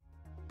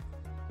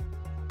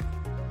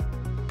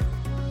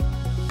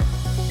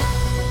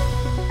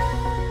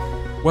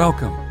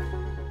Welcome.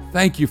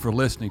 Thank you for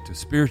listening to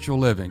Spiritual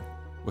Living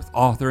with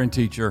author and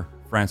teacher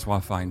Francois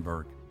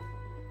Feinberg.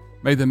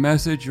 May the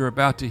message you're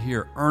about to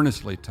hear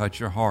earnestly touch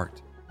your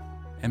heart,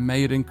 and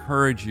may it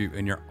encourage you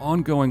in your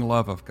ongoing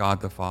love of God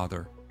the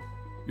Father,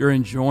 your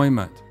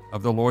enjoyment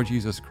of the Lord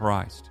Jesus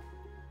Christ,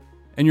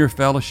 and your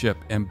fellowship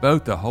in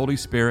both the Holy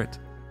Spirit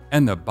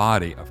and the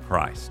body of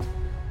Christ.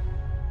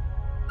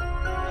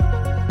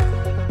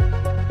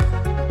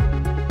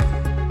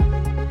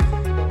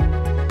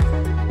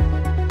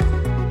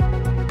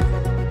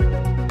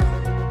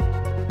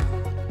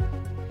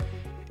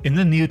 In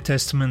the New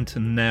Testament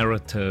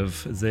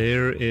narrative,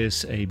 there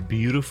is a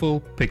beautiful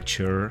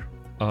picture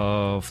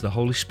of the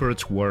Holy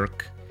Spirit's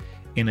work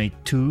in a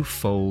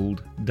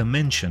twofold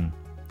dimension.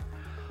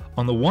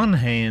 On the one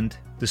hand,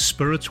 the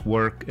Spirit's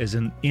work is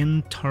an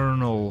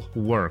internal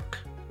work.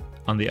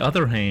 On the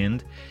other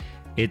hand,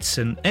 it's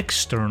an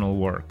external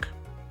work.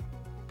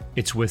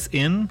 It's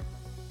within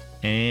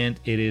and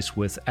it is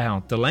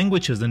without. The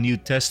language of the New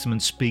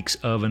Testament speaks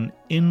of an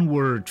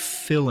inward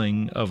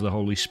filling of the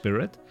Holy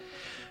Spirit,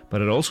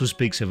 but it also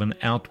speaks of an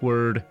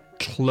outward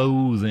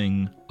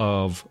clothing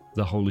of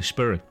the Holy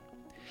Spirit.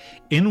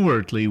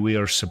 Inwardly we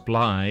are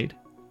supplied,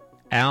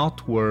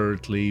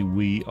 outwardly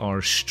we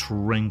are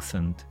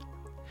strengthened.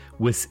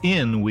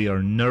 Within we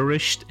are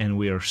nourished and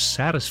we are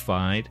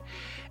satisfied,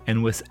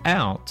 and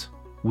without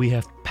we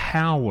have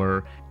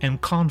power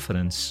and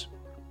confidence.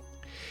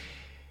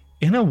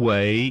 In a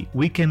way,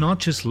 we cannot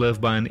just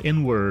live by an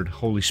inward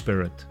Holy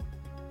Spirit.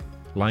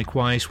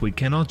 Likewise, we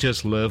cannot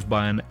just live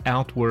by an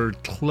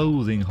outward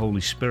clothing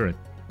Holy Spirit.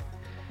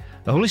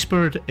 The Holy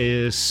Spirit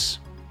is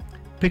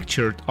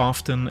pictured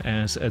often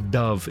as a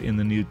dove in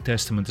the New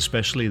Testament,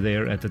 especially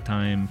there at the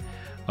time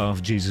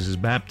of Jesus'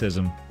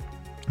 baptism.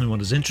 And what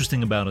is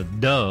interesting about a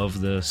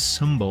dove, the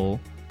symbol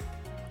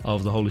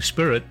of the Holy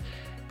Spirit,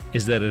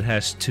 is that it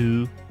has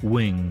two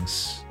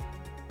wings.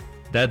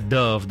 That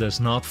dove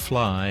does not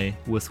fly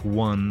with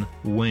one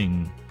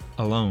wing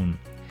alone.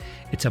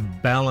 It's a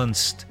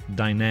balanced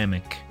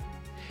dynamic.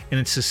 And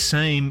it's the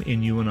same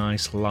in you and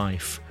I's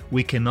life.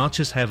 We cannot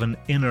just have an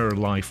inner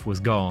life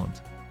with God.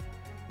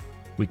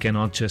 We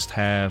cannot just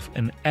have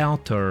an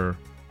outer,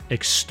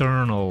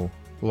 external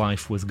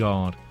life with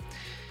God.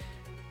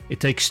 It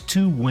takes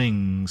two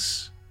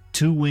wings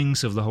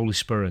of the Holy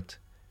Spirit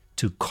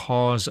to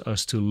cause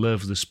us to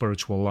live the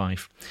spiritual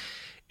life.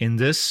 In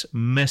this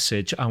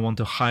message, I want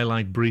to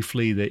highlight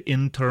briefly the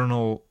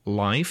internal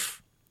life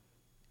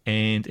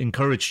and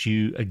encourage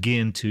you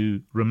again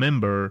to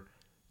remember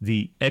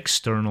the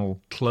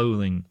external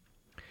clothing.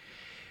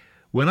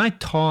 When I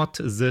taught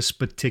this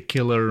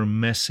particular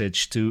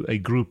message to a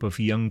group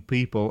of young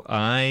people,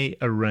 I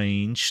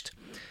arranged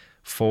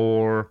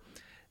for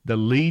the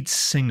lead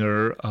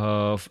singer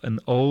of an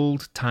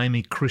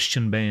old-timey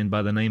Christian band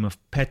by the name of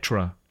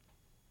Petra.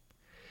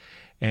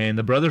 And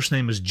the brother's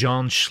name is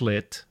John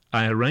Schlitt.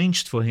 I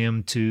arranged for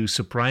him to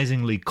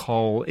surprisingly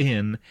call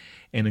in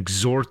and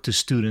exhort the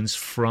students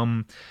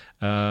from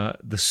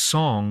the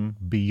song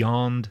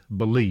Beyond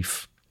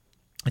Belief.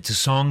 It's a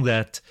song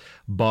that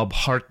Bob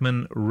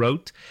Hartman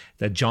wrote,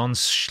 that John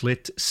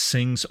Schlitt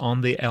sings on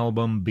the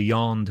album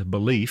Beyond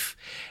Belief,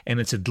 and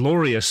it's a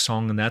glorious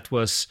song, and that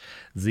was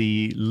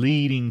the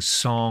leading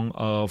song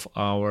of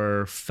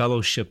our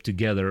fellowship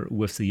together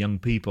with the young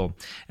people.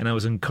 And I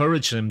was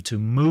encouraging them to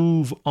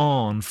move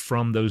on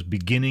from those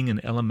beginning and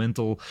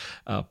elemental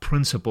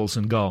principles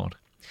in God.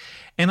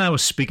 And I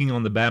was speaking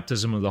on the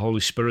baptism of the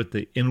Holy Spirit,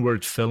 the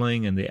inward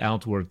filling and the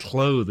outward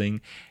clothing.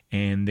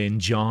 And then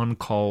John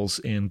calls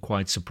in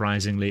quite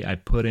surprisingly. I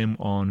put him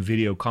on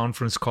video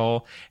conference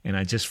call, and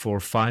I just for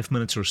 5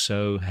 minutes or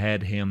so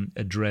had him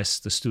address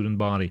the student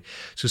body.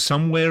 So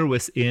somewhere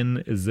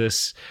within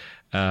this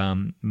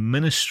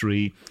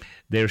ministry,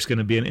 there's going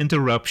to be an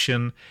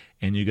interruption,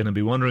 and you're going to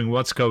be wondering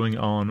what's going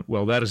on.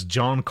 Well, that is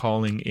John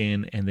calling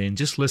in, and then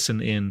just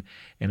listen in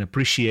and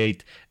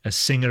appreciate a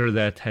singer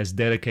that has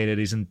dedicated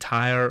his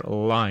entire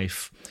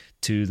life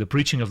to the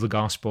preaching of the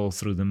gospel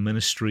through the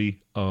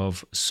ministry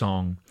of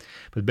song.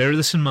 But bear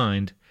this in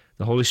mind,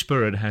 the Holy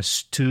Spirit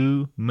has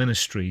two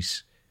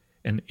ministries,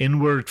 an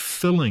inward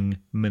filling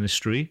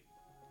ministry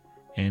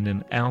and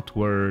an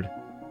outward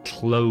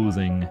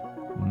clothing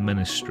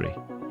ministry.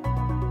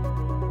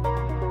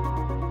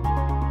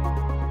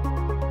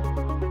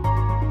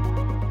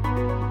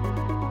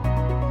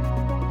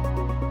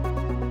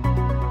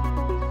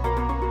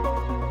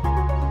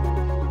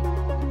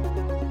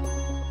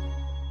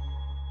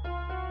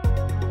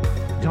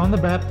 John the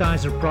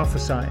Baptizer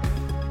prophesied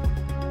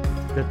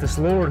that this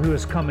Lord who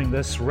is coming,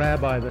 this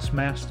rabbi, this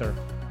master,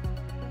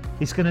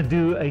 he's going to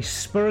do a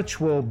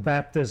spiritual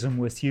baptism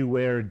with you,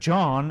 where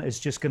John is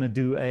just going to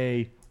do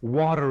a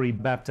watery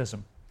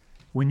baptism.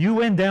 When you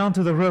went down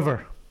to the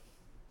river,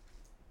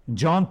 and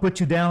John put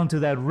you down to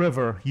that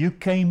river, you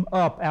came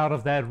up out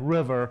of that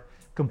river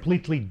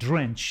completely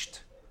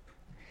drenched.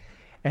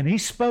 And he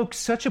spoke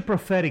such a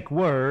prophetic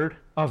word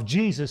of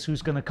Jesus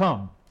who's going to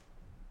come.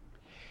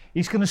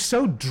 He's going to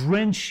so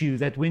drench you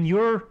that when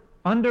you're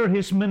under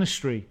his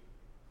ministry,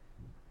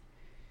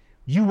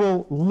 you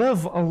will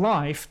live a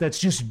life that's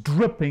just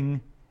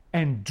dripping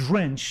and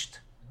drenched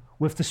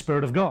with the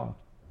Spirit of God.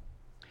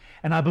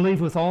 And I believe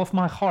with all of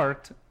my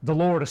heart, the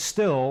Lord is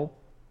still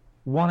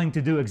wanting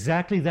to do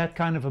exactly that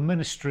kind of a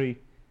ministry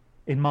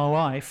in my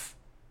life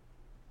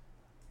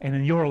and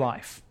in your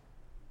life.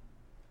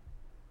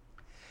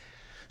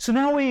 So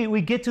now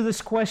we get to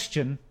this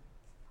question.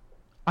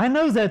 I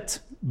know that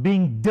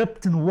being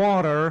dipped in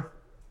water,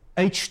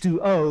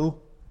 H2O,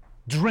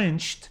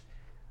 drenched,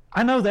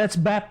 I know that's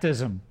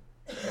baptism.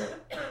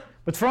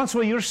 But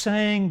Francois, you're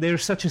saying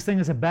there's such a thing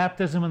as a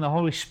baptism in the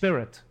Holy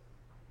Spirit.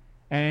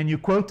 And you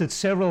quoted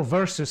several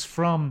verses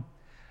from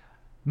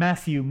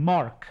Matthew,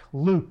 Mark,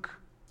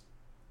 Luke,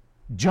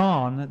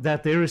 John,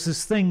 that there is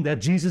this thing that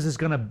Jesus is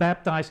going to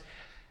baptize.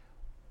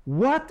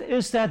 What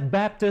is that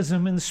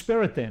baptism in the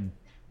Spirit then?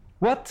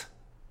 What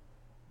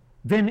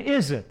then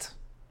is it?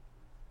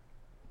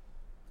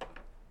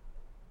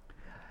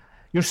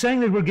 You're saying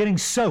that we're getting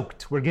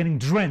soaked, we're getting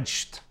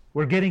drenched,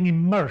 we're getting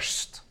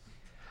immersed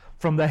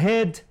from the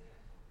head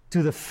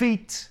to the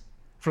feet,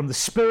 from the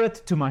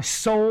spirit to my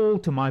soul,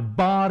 to my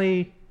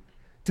body,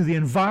 to the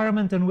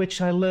environment in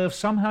which I live.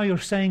 Somehow you're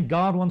saying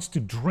God wants to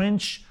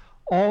drench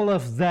all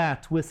of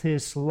that with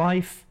His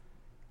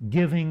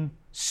life-giving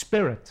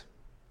Spirit.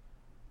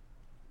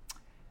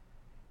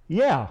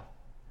 Yeah,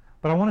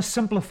 but I want to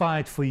simplify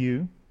it for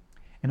you,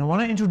 and I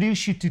want to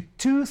introduce you to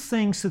two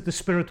things that the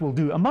Spirit will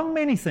do, among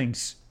many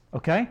things,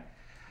 okay?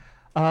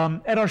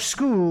 At our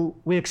school,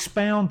 we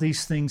expound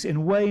these things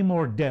in way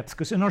more depth,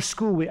 because in our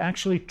school, we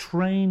actually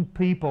train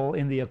people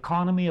in the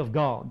economy of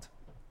God.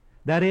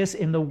 That is,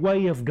 in the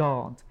way of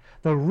God,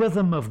 the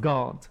rhythm of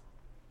God.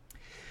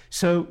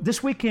 So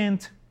this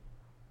weekend,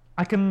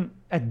 I can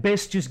at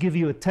best just give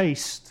you a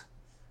taste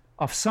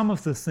of some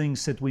of the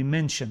things that we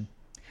mention.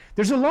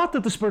 There's a lot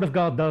that the Spirit of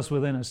God does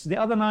within us. The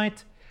other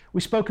night,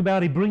 we spoke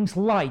about He brings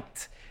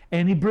light,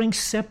 and He brings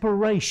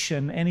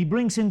separation, and He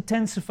brings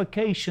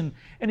intensification,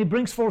 and He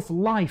brings forth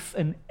life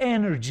and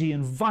energy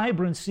and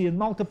vibrancy and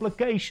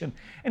multiplication,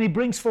 and He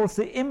brings forth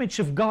the image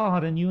of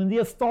God in you and the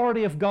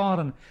authority of God.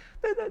 And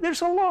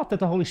there's a lot that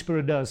the Holy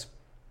Spirit does.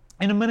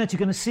 In a minute, you're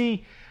going to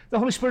see the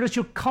Holy Spirit is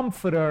your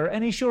comforter,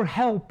 and He's your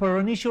helper,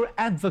 and He's your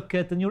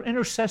advocate, and your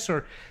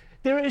intercessor.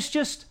 There is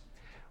just,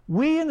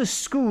 we in the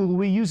school,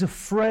 we use a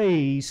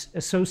phrase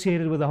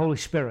associated with the Holy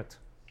Spirit.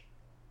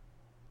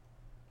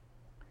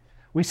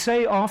 We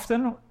say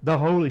often, the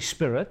Holy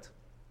Spirit,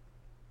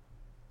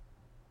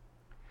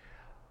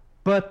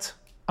 but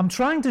I'm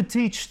trying to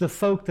teach the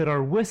folk that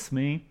are with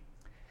me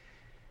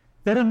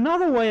that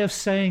another way of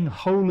saying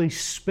Holy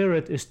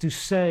Spirit is to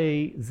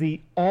say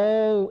the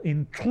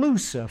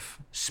all-inclusive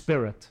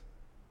Spirit.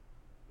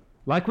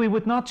 Like we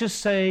would not just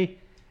say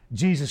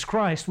Jesus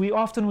Christ, we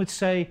often would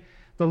say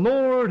the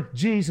Lord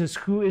Jesus,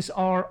 who is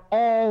our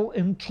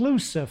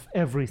all-inclusive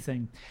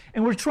everything.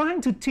 And we're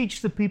trying to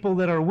teach the people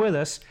that are with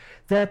us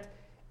that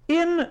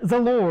in the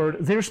Lord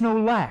there's no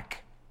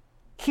lack.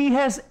 He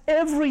has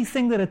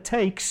everything that it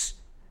takes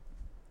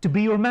to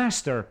be your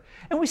master.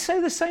 And we say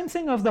the same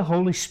thing of the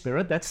Holy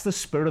Spirit. That's the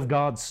Spirit of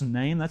God's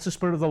name. That's the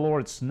Spirit of the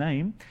Lord's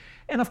name.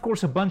 And of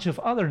course a bunch of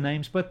other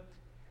names. But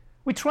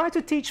we try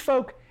to teach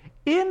folk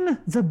in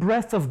the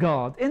breath of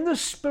God, in the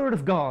Spirit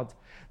of God,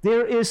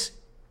 there is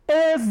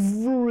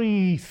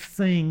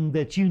everything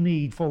that you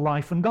need for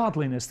life and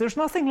godliness. There's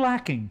nothing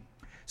lacking.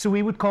 So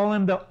we would call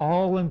Him the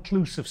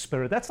all-inclusive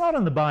Spirit. That's not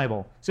in the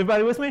Bible. Is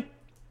everybody with me?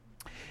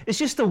 It's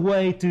just a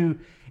way to,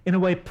 in a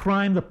way,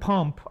 prime the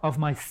pump of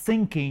my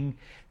thinking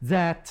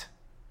that,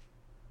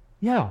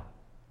 yeah,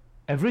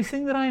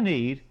 everything that I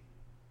need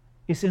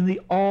is in the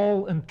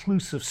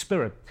all-inclusive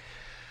Spirit.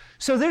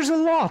 So there's a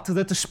lot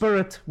that the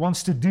Spirit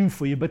wants to do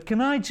for you, but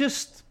can I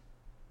just,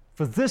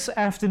 for this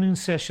afternoon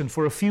session,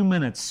 for a few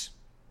minutes,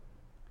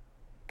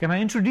 can I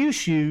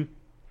introduce you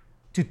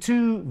to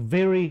two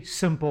very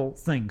simple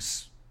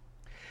things?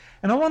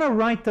 And I want to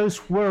write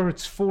those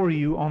words for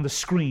you on the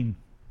screen.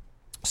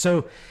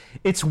 So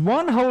it's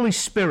one Holy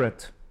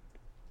Spirit,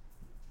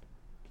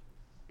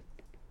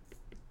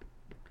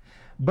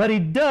 but He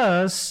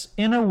does,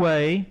 in a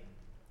way,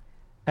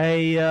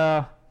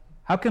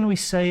 how can we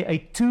say, a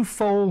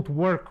twofold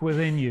work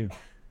within you,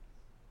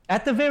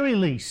 at the very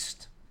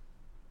least.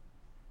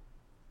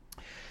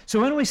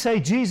 So when we say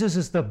Jesus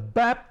is the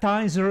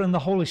baptizer in the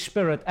Holy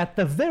Spirit, at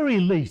the very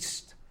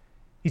least,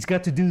 He's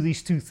got to do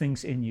these two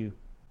things in you.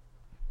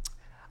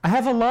 I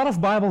have a lot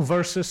of Bible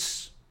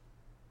verses.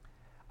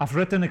 I've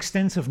written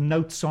extensive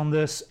notes on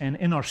this, and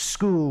in our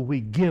school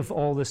we give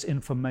all this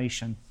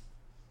information.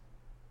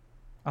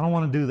 I don't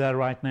want to do that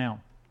right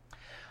now.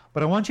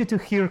 But I want you to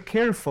hear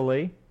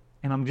carefully,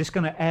 and I'm just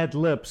going to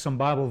ad-lib some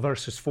Bible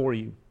verses for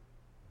you.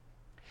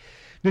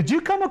 Did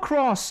you come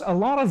across a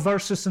lot of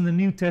verses in the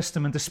New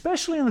Testament,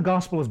 especially in the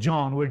Gospel of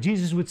John, where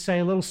Jesus would say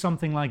a little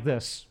something like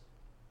this?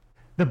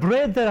 The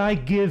bread that I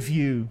give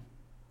you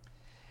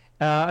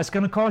is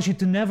going to cause you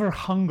to never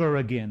hunger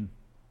again.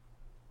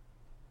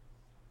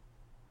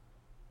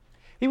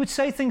 He would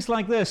say things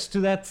like this to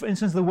that, for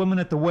instance, the woman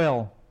at the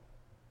well.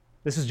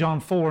 This is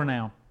John 4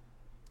 now.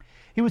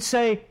 He would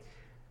say,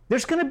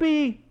 There's going to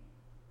be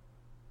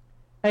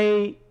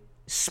a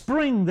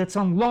spring that's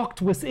unlocked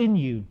within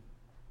you,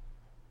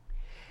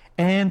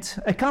 and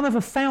a kind of a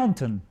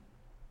fountain.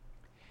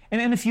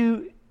 And if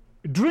you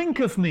drink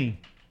of me,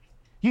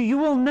 you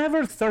will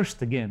never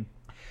thirst again.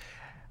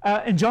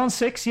 In John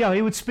 6,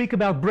 he would speak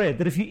about bread,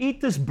 that if you eat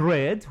this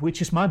bread,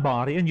 which is my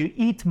body, and you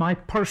eat my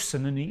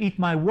person, and you eat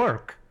my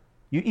work,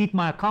 you eat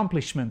my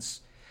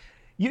accomplishments,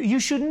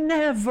 you should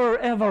never,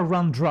 ever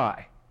run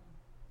dry.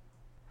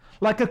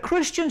 Like a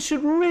Christian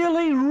should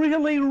really,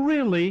 really,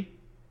 really,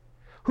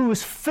 who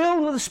is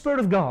filled with the Spirit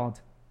of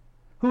God,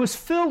 who is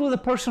filled with the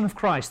person of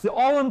Christ, the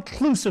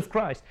all-inclusive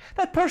Christ,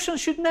 that person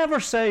should never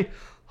say,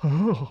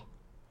 oh,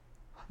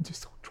 I'm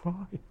just so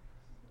dry.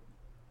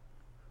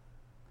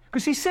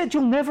 Because he said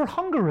you'll never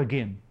hunger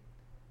again.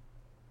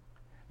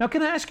 Now,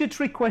 can I ask you a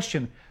trick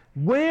question?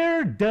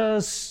 Where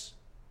does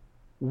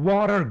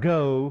water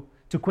go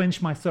to quench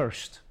my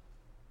thirst?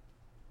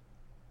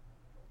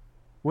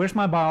 Where's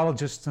my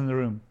biologist in the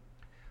room?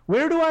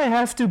 Where do I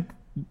have to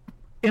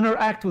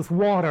interact with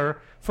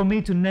water for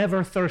me to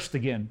never thirst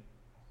again?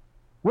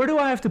 Where do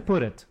I have to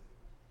put it?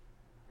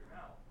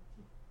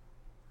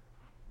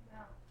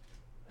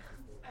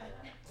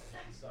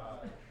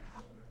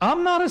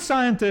 I'm not a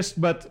scientist,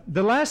 but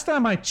the last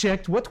time I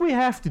checked, what we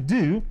have to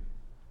do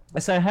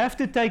is I have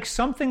to take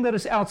something that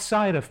is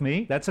outside of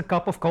me, that's a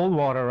cup of cold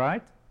water,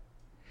 right?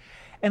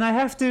 And I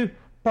have to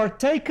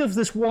partake of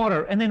this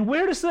water, and then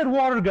where does that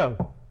water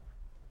go?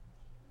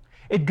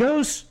 It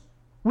goes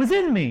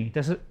within me,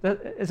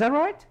 is that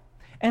right?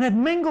 And it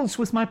mingles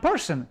with my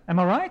person, am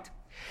I right?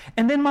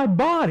 And then my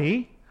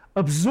body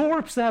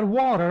absorbs that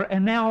water,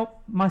 and now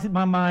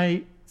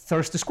my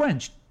thirst is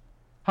quenched.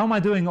 How am I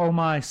doing, all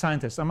my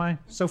scientists? Am I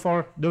so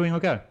far doing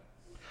okay?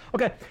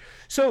 Okay,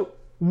 so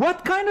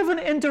what kind of an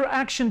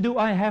interaction do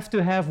I have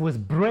to have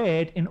with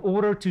bread in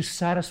order to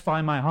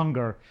satisfy my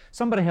hunger?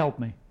 Somebody help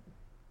me.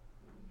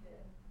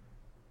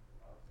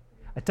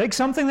 I take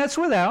something that's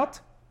without,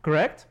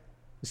 correct?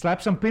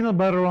 Slap some peanut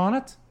butter on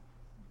it.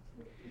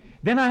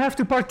 Then I have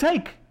to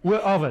partake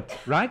of it,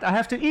 right? I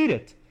have to eat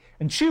it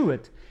and chew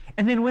it.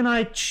 And then when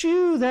I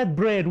chew that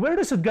bread, where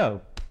does it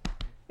go?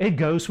 It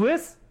goes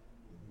within.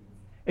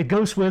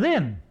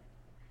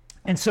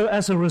 And so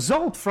as a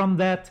result from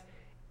that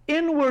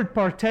inward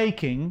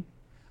partaking,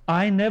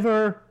 I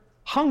never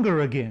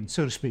hunger again,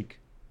 so to speak.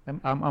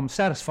 I'm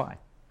satisfied.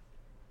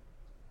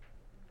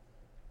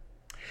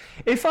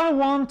 If I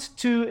want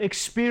to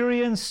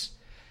experience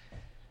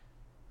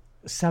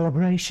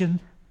celebration,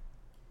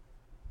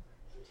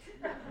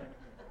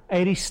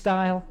 80s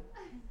style,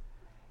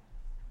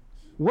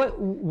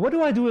 what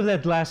do I do with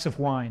that glass of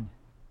wine?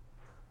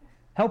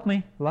 Help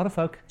me, a lot of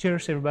folk.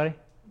 Cheers, everybody.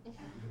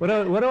 What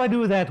do I do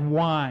with that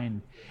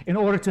wine in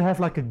order to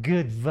have like a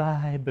good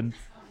vibe and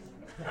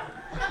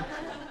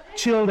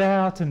chilled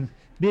out and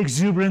be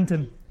exuberant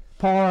and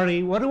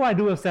party? What do I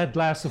do with that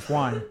glass of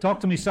wine? Talk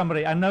to me,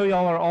 somebody. I know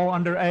y'all are all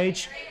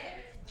underage.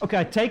 Okay,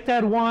 I take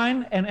that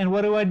wine and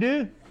what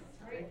do?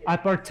 I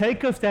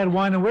partake of that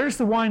wine, and where does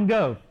the wine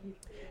go?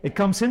 It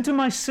comes into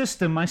my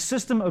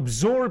system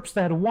absorbs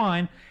that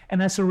wine,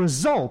 and as a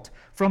result,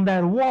 from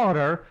that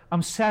water,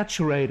 I'm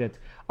saturated,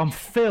 I'm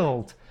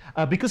filled.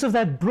 Because of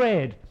that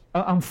bread,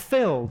 I'm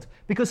filled.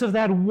 Because of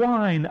that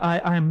wine,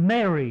 I'm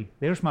merry.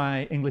 There's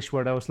my English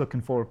word I was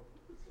looking for.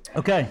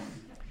 Okay.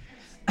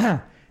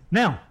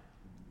 Now,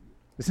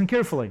 listen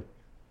carefully.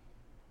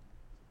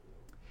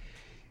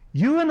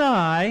 You and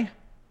I,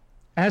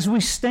 as we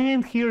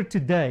stand here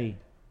today,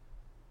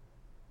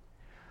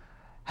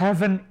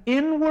 have an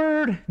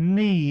inward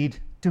need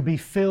to be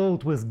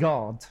filled with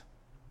God.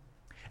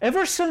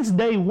 Ever since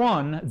day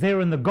one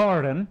there in the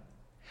garden,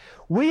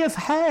 we have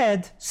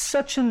had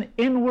such an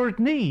inward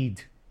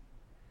need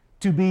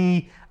to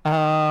be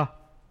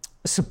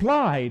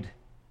supplied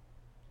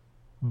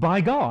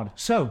by God.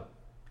 So,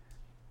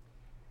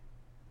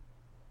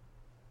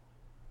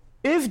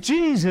 if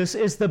Jesus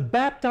is the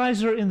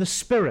baptizer in the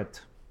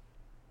Spirit,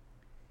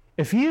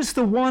 if He is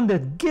the one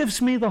that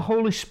gives me the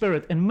Holy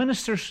Spirit and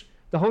ministers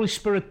the Holy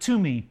Spirit to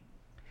me,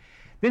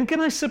 then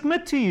can I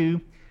submit to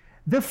you,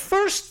 the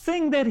first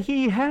thing that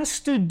He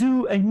has to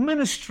do a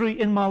ministry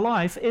in my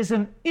life is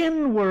an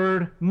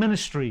inward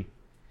ministry.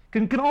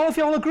 Can all of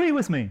y'all agree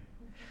with me?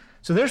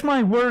 So there's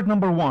my word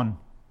number one.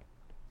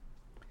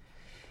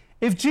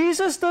 If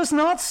Jesus does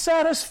not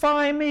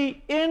satisfy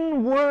me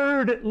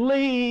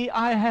inwardly,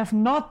 I have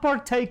not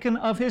partaken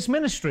of His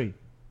ministry.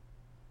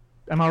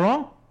 Am I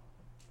wrong?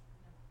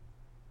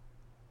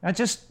 That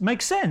just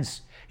makes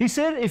sense. He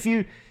said,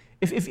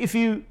 if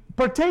you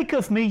partake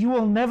of me, you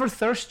will never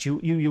thirst,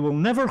 you will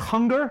never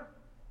hunger.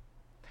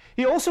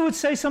 He also would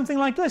say something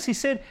like this. He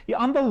said,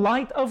 I'm the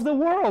light of the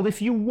world.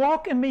 If you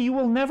walk in me, you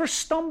will never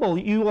stumble.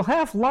 You will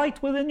have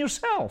light within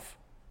yourself.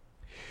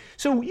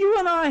 So you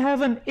and I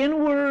have an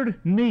inward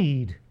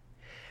need.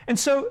 And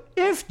so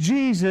if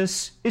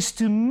Jesus is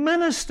to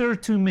minister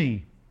to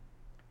me,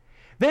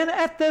 then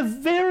at the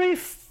very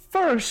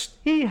first,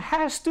 He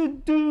has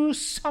to do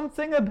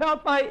something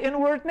about my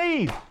inward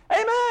need.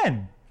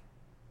 Amen.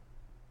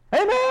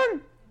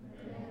 Amen.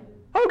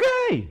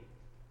 Okay.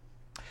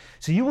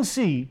 So you will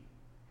see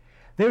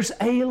there's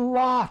a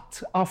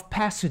lot of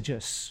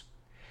passages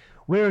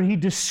where he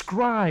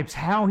describes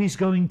how he's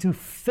going to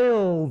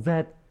fill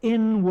that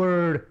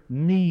inward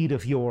need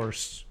of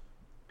yours.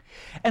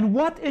 And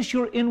what is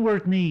your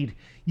inward need?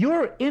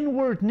 Your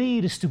inward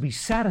need is to be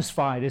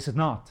satisfied, is it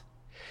not?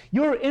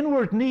 Your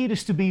inward need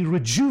is to be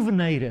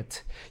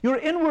rejuvenated. Your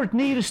inward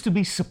need is to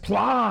be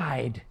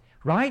supplied,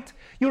 right?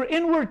 Your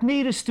inward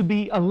need is to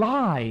be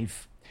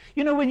alive.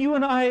 You know, when you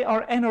and I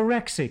are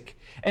anorexic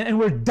and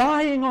we're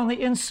dying on the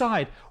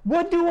inside,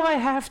 what do I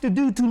have to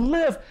do to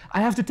live?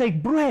 I have to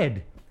take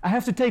bread. I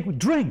have to take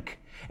drink,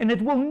 and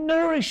it will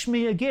nourish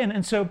me again.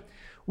 And so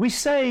we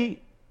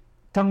say,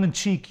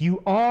 tongue-in-cheek,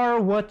 you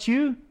are what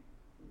you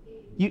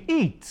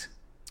eat,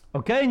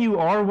 okay? And you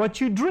are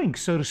what you drink,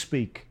 so to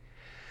speak.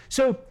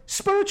 So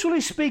spiritually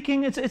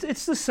speaking,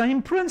 it's the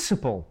same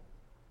principle.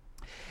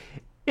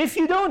 If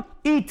you don't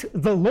eat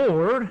the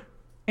Lord,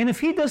 and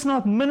if He does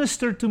not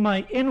minister to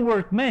my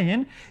inward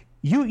man,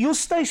 you'll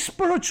stay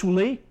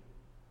spiritually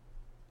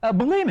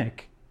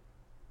bulimic,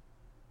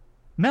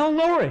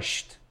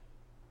 malnourished,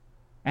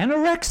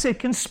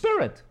 anorexic in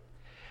spirit.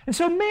 And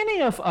so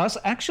many of us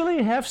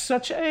actually have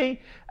such a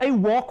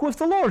walk with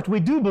the Lord.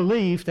 We do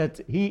believe that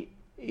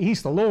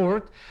He's the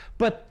Lord,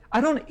 but I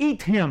don't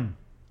eat Him.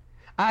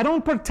 I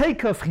don't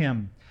partake of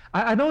Him.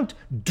 I don't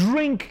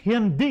drink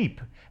Him deep.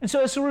 And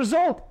so as a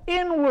result,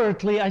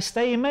 inwardly I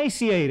stay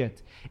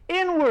emaciated.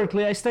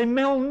 Inwardly I stay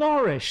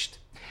malnourished.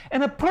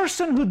 And a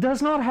person who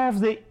does not have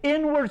the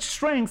inward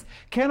strength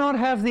cannot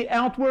have the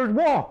outward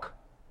walk.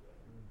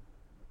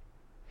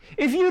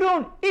 If you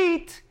don't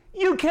eat,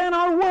 you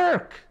cannot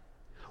work.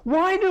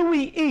 Why do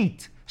we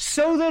eat?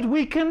 So that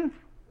we can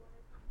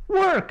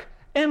work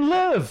and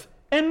live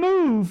and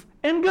move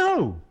and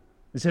go.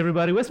 Is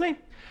everybody with me?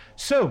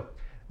 So,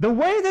 the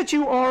way that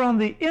you are on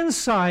the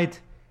inside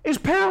is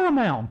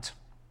paramount.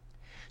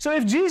 So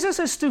if Jesus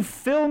is to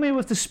fill me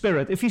with the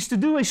Spirit, if He's to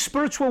do a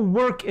spiritual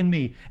work in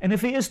me, and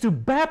if He is to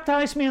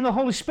baptize me in the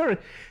Holy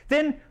Spirit,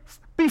 then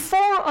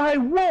before I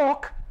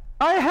walk,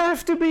 I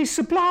have to be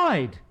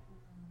supplied.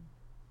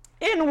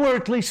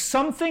 Inwardly,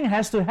 something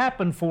has to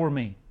happen for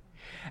me.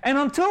 And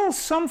until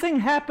something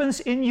happens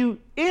in you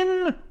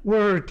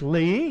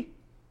inwardly,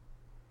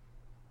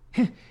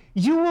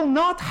 you will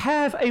not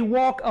have a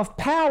walk of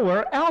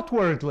power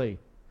outwardly.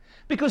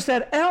 Because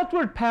that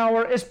outward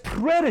power is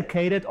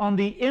predicated on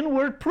the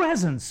inward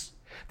presence,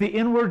 the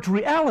inward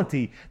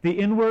reality, the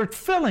inward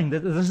filling.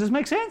 Does this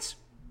make sense?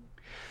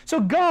 So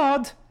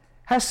God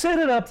has set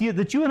it up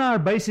that you and I are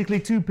basically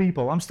two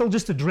people. I'm still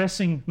just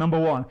addressing number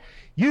one.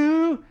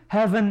 You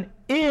have an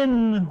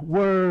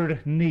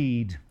inward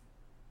need.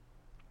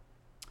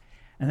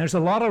 And there's a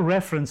lot of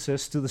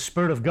references to the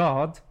Spirit of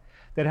God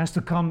that has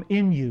to come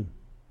in you.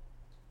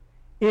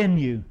 In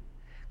you.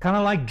 Kind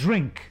of like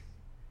drink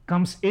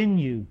comes in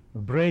you.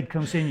 Bread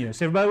comes in you.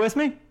 Is everybody with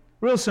me?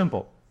 Real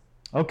simple.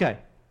 Okay.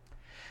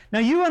 Now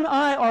you and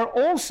I are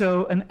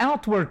also an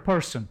outward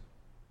person.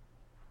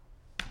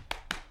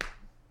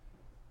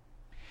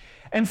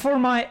 And for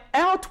my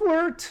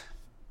outward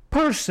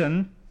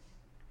person,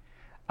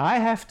 I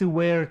have to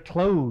wear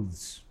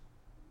clothes.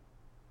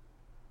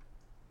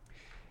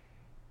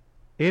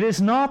 It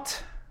is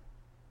not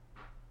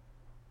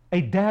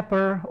a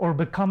dapper or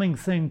becoming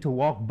thing to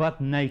walk butt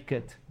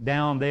naked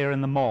down there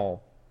in the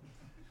mall.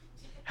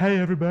 Hey,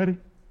 everybody.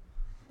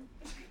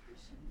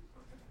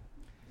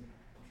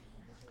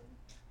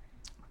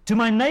 To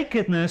my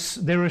nakedness,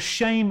 there is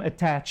shame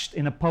attached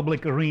in a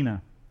public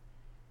arena.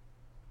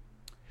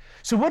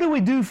 So what do we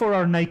do for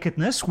our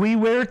nakedness? We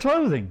wear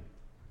clothing.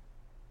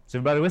 Is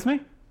everybody with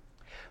me?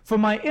 For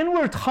my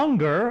inward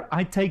hunger,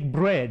 I take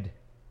bread.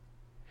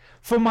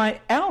 For my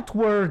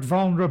outward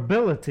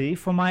vulnerability,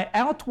 for my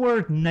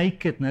outward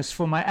nakedness,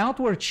 for my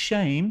outward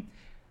shame,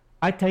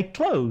 I take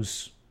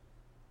clothes.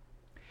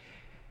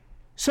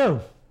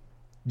 So,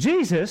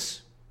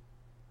 Jesus,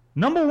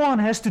 number one,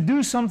 has to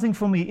do something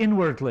for me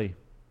inwardly.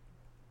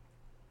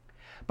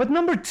 But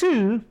number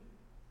two,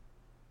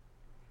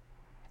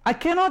 I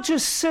cannot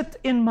just sit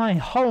in my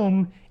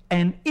home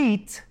and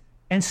eat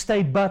and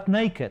stay butt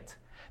naked.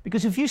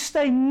 Because if you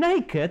stay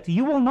naked,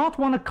 you will not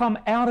want to come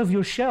out of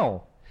your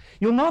shell.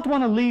 You'll not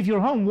want to leave your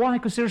home. Why?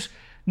 Because there's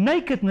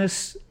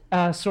nakedness,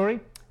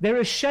 there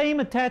is shame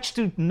attached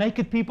to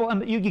naked people,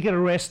 and you get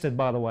arrested,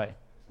 by the way.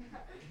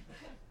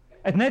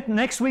 At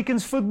next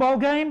weekend's football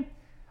game,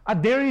 I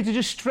dare you to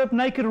just strip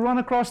naked and run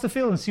across the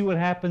field and see what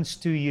happens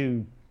to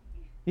you.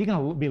 You're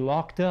going to be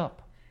locked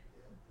up.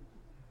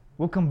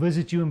 We'll come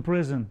visit you in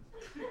prison.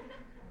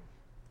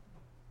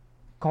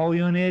 Call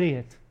you an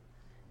idiot.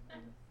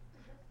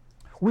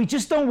 We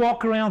just don't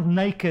walk around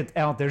naked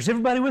out there. Is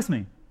everybody with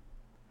me?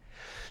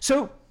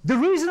 So the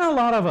reason a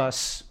lot of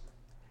us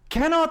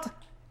cannot,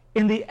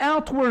 in the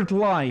outward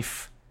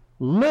life,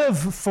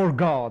 live for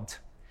God,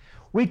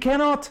 we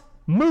cannot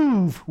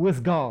move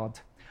with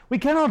God, we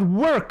cannot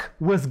work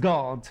with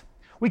God,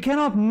 we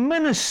cannot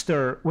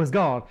minister with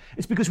God,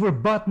 it's because we're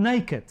butt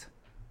naked.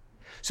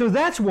 So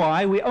that's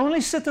why we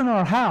only sit in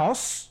our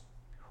house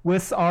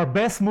with our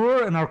Beth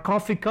Moore and our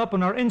coffee cup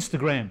and our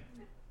Instagram.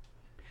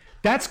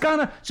 That's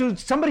so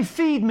somebody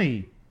feed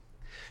me.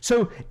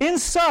 So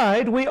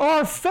inside we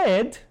are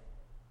fed,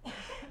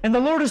 and the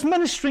Lord is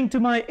ministering to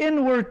my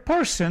inward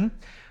person,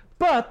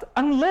 but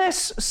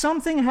unless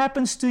something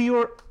happens to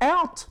your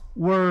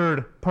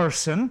outward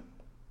person,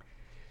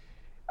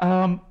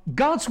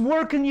 God's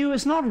work in you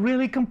is not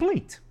really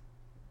complete.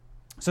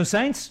 So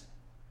saints,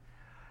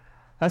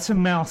 that's a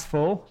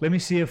mouthful. Let me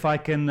see if I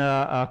can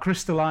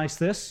crystallize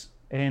this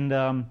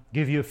and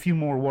give you a few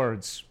more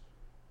words.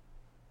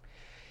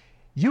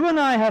 You and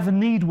I have a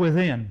need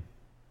within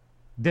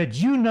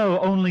that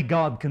only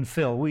God can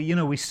fill.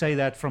 We say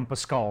that from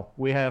Pascal.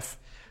 We have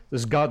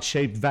this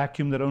God-shaped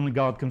vacuum that only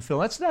God can fill.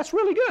 That's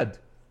really good.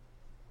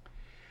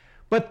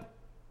 But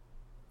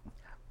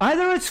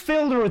either it's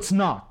filled or it's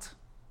not.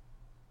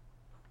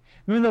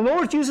 When the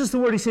Lord uses the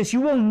word, He says,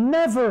 you will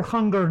never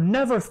hunger,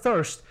 never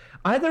thirst.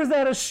 Either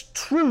that is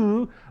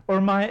true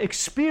or my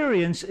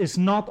experience is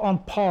not on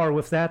par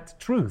with that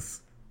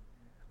truth.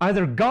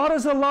 Either God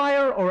is a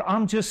liar or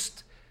I'm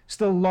just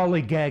still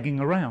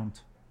lollygagging around.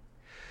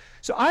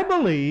 So I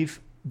believe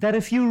that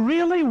if you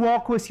really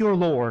walk with your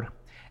Lord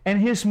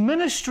and His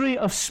ministry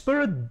of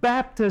Spirit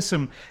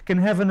baptism can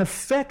have an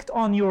effect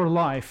on your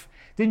life,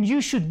 then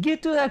you should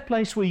get to that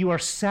place where you are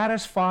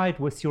satisfied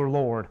with your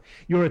Lord.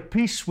 You're at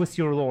peace with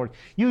your Lord.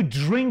 You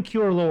drink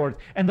your Lord,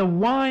 and the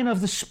wine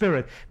of the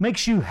Spirit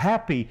makes you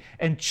happy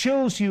and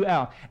chills you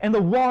out, and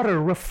the water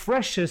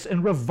refreshes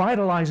and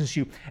revitalizes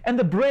you, and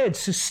the bread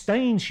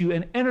sustains you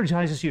and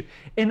energizes you.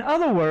 In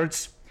other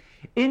words,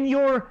 in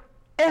your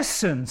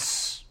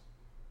essence,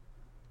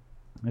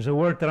 there's a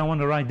word that I want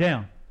to write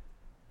down.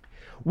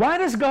 Why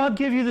does God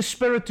give you the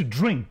Spirit to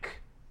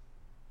drink?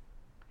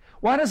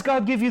 Why does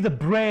God give you the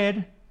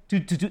bread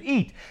to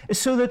eat? It's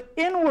so that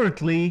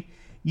inwardly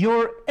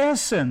your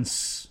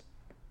essence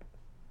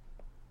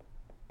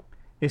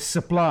is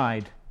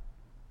supplied.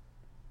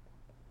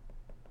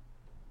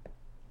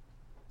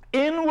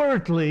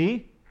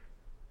 Inwardly,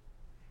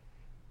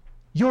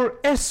 your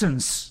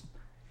essence,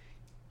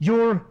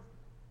 your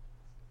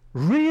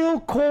real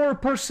core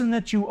person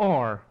that you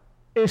are,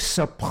 is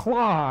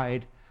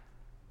supplied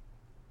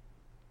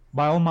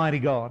by Almighty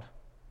God.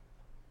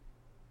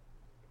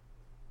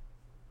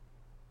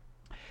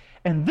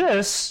 And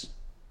this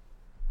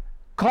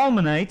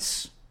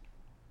culminates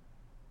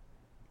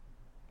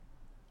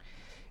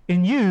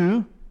in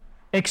you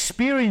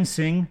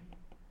experiencing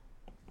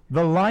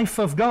the life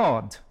of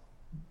God.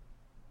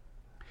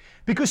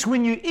 Because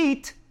when you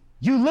eat,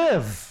 you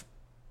live.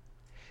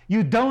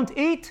 You don't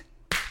eat,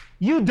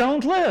 you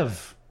don't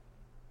live.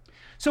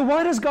 So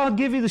why does God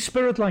give you the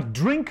Spirit like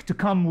drink to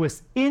come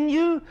within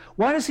you?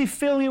 Why does He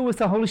fill you with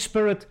the Holy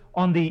Spirit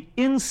on the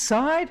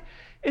inside?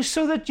 It's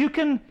so that you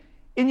can,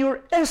 in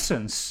your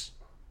essence,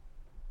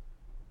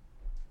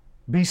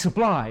 be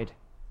supplied.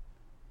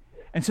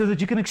 And so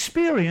that you can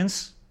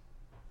experience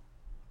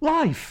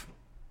life.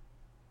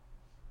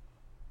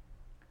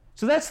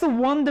 So that's the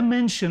one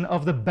dimension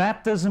of the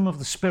baptism of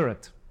the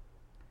Spirit.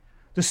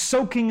 The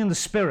soaking in the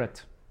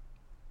Spirit.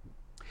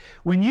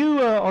 When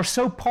you are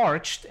so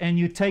parched and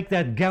you take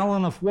that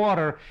gallon of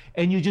water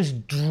and you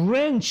just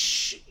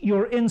drench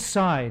your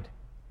inside,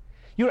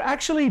 you're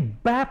actually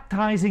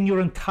baptizing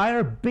your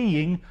entire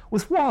being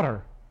with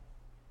water.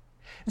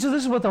 And so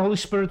this is what the Holy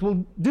Spirit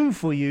will do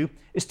for you,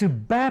 is to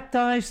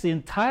baptize the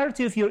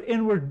entirety of your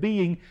inward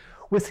being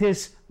with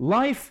His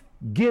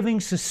life-giving,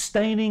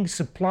 sustaining,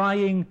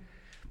 supplying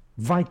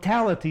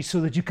vitality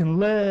so that you can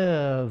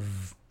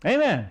live.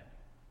 Amen.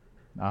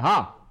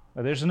 Aha.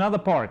 Well, there's another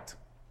part.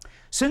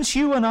 Since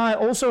you and I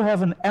also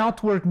have an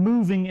outward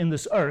moving in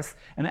this earth,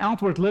 an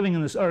outward living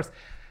in this earth,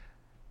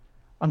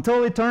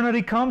 until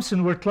eternity comes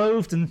and we're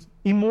clothed in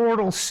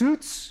immortal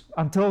suits,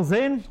 until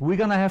then, we're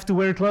going to have to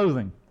wear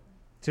clothing.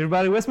 Is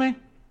everybody with me?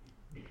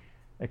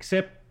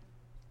 Except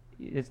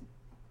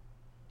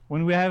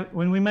when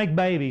we make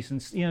babies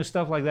and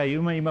stuff like that,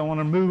 you might want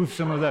to move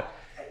some of the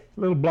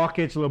little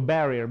blockage, little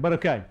barrier, but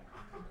okay.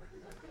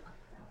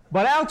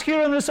 But out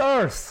here on this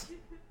earth,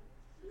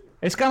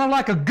 it's kind of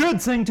like a good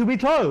thing to be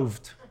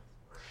clothed.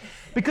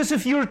 Because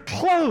if you're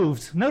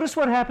clothed, notice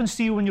what happens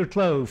to you when you're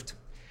clothed.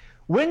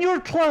 When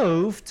you're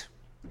clothed,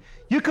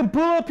 you can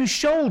pull up your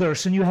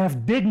shoulders and you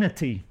have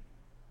dignity.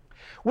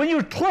 When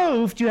you're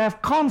clothed, you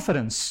have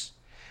confidence.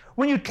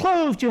 When you're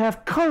clothed, you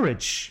have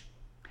courage.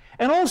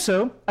 And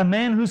also, a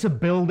man who's a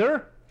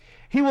builder,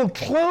 he will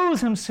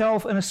clothe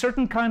himself in a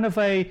certain kind of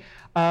a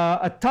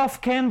tough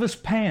canvas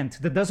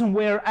pant that doesn't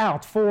wear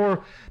out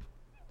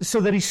so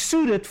that he's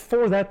suited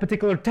for that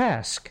particular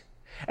task.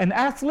 An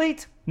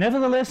athlete,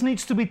 nevertheless,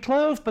 needs to be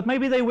clothed, but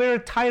maybe they wear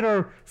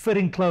tighter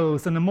fitting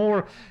clothes and a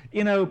more,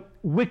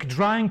 wick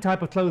drying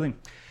type of clothing.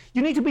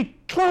 You need to be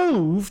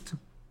clothed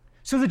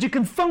so that you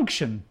can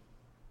function.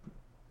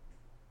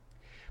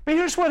 But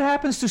here's what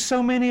happens to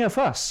so many of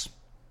us.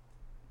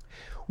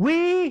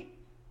 We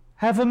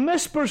have a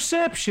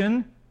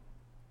misperception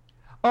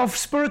of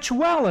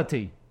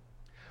spirituality.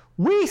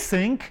 We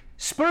think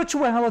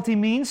spirituality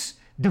means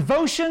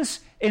devotions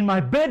in my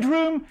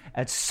bedroom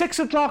at 6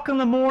 o'clock in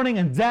the morning,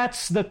 and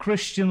that's the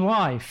Christian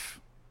life.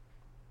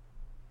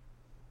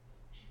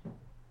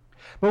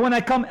 But when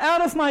I come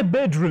out of my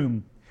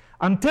bedroom,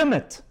 I'm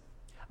timid,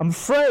 I'm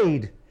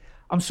afraid,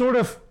 I'm sort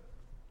of,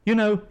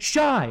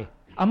 shy,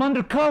 I'm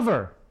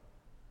undercover.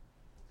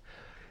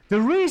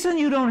 The reason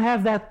you don't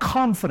have that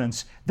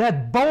confidence,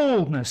 that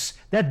boldness,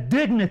 that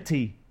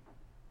dignity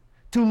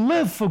to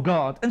live for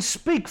God and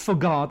speak for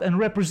God and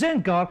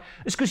represent God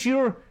is because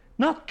you're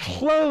not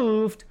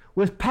clothed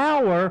with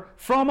power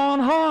from on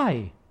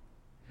high.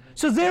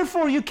 So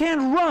therefore you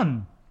can't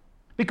run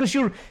because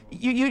you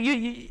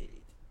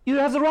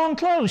have the wrong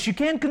clothes. You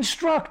can't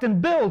construct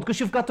and build because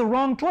you've got the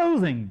wrong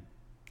clothing.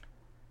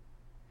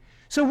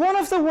 So one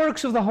of the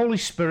works of the Holy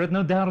Spirit,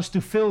 no doubt, is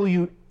to fill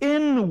you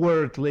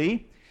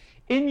inwardly,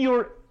 in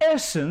your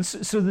essence,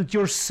 so that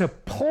you're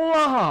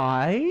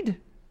supplied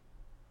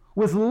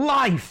with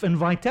life and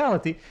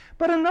vitality.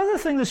 But another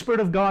thing the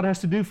Spirit of God has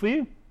to do for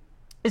you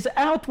is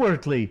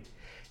outwardly.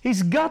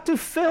 He's got to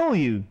fill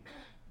you,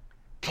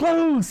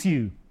 clothe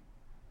you,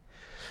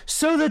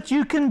 so that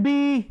you can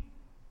be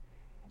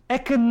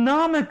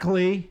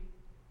economically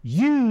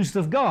used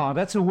of God.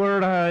 That's a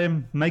word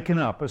I'm making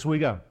up as we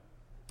go.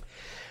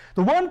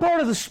 The one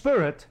part of the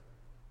Spirit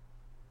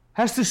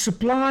has to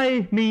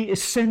supply me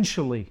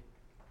essentially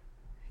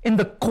in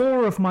the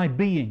core of my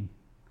being.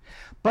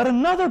 But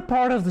another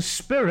part of the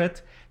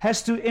Spirit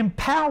has to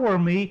empower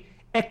me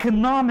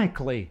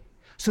economically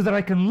so that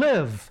I can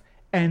live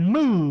and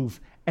move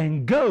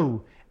and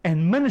go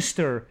and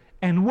minister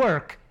and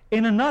work.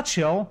 In a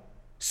nutshell,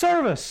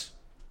 service.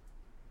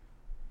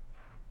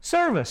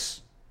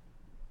 Service.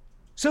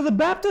 So the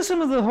baptism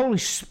of the Holy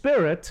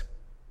Spirit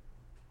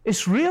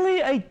is really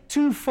a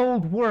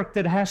twofold work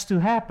that has to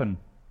happen.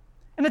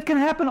 And it can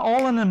happen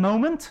all in a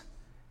moment.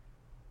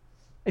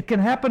 It can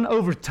happen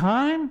over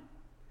time.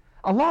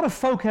 A lot of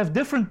folk have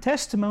different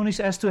testimonies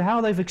as to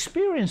how they've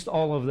experienced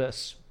all of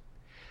this.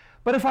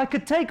 But if I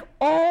could take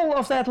all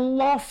of that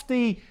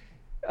lofty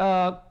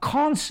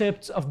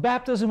concepts of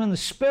baptism in the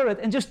Spirit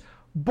and just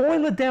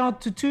boil it down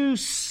to two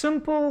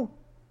simple,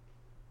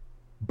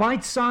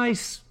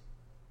 bite-sized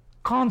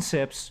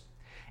concepts,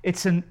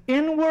 it's an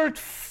inward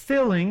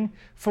filling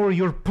for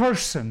your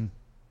person.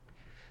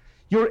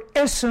 Your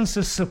essence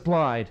is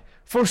supplied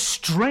for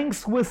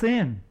strength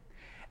within.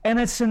 And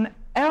it's an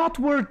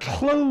outward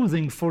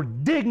clothing for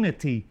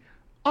dignity,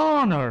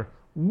 honor,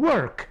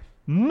 work,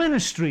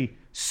 ministry,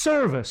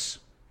 service.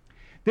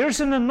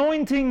 There's an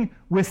anointing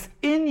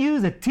within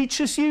you that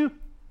teaches you,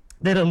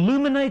 that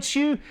illuminates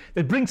you,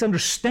 that brings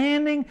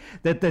understanding,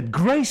 that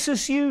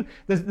graces you.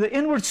 The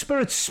inward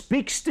Spirit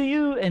speaks to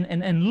you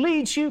and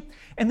leads you.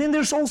 And then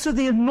there's also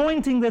the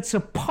anointing that's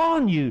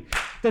upon you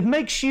that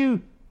makes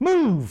you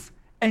move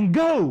and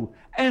go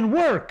and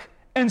work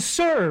and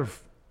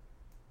serve.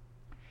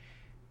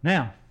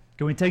 Now,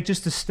 can we take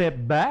just a step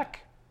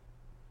back?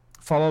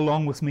 Follow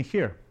along with me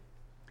here.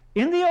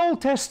 In the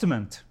Old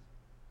Testament,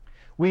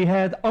 we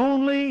had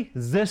only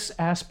this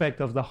aspect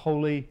of the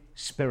Holy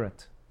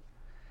Spirit.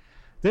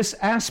 This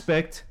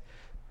aspect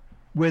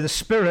where the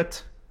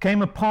Spirit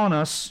came upon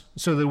us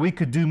so that we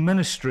could do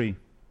ministry.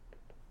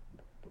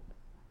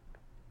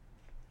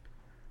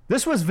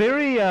 This was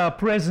very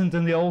present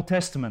in the Old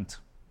Testament.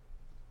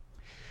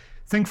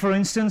 Think, for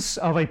instance,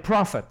 of a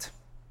prophet.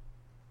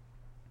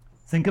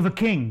 Think of a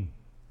king.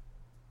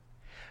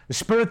 The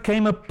Spirit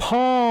came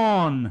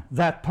upon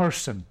that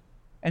person.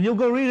 And you'll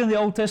go read in the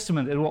Old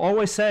Testament, it will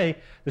always say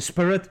the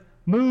Spirit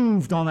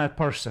moved on that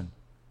person,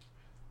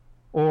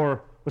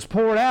 or was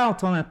poured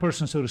out on that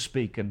person, so to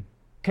speak, and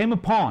came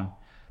upon.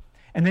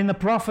 And then the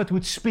prophet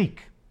would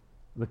speak,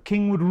 the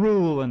king would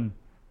rule, and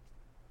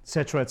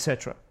etc.,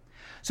 etc.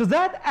 So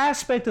that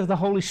aspect of the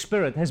Holy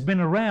Spirit has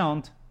been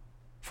around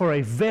for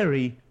a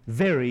very,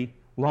 very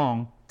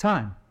long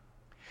time.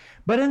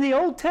 But in the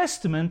Old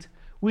Testament,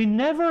 we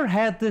never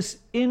had this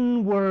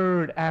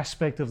inward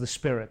aspect of the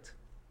Spirit.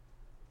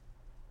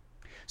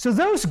 So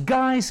those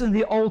guys in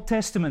the Old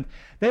Testament,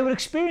 they would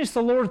experience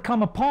the Lord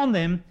come upon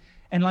them,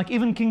 and like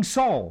even King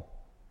Saul,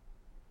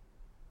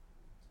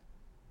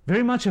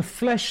 very much a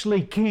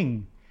fleshly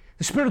king,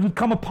 the Spirit would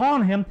come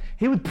upon him,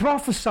 he would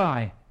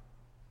prophesy,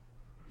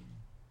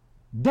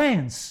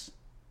 dance,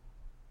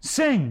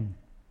 sing,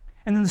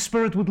 and then the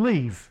Spirit would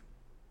leave.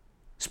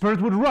 The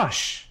Spirit would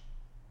rush.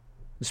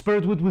 The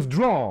Spirit would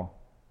withdraw.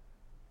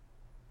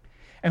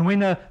 And when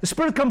the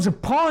Spirit comes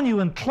upon you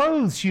and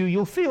clothes you,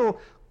 you'll feel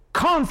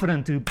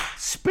confident to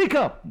speak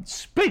up, and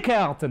speak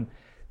out, and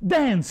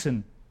dance.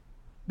 And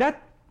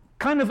that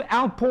kind of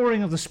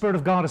outpouring of the Spirit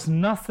of God is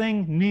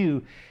nothing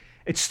new.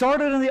 It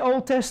started in the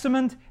Old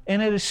Testament,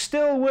 and it is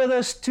still with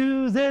us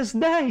to this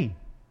day.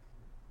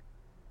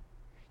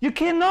 You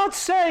cannot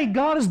say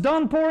God is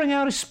done pouring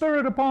out His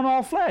Spirit upon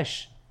all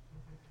flesh.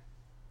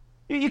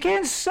 You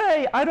can't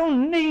say, I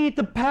don't need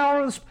the power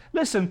of the Spirit.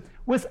 Listen,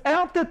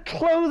 without the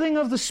clothing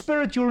of the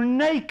Spirit, you're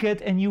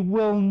naked and you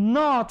will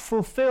not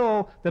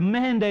fulfill the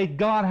mandate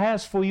God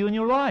has for you in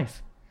your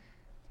life.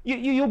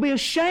 You'll be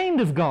ashamed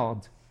of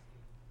God.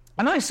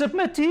 And I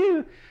submit to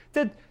you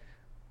that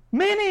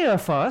Many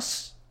of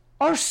us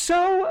are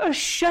so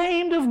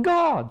ashamed of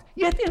God,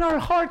 yet in our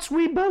hearts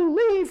we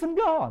believe in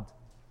God.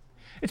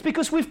 It's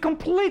because we've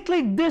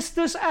completely dissed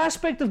this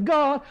aspect of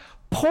God,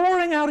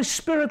 pouring out His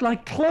Spirit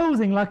like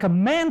clothing, like a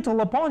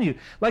mantle upon you.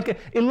 Like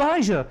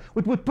Elijah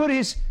would put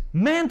his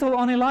mantle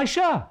on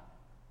Elisha.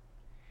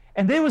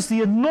 And there was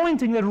the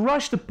anointing that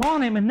rushed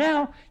upon him, and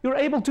now you're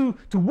able to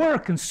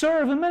work and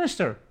serve and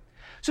minister.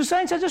 So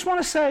saints, I just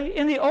want to say,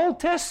 in the Old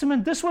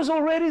Testament, this was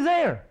already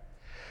there.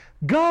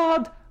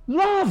 God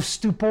loves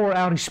to pour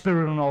out His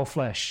Spirit on all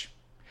flesh.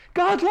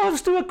 God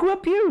loves to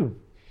equip you.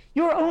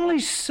 You're only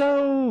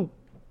so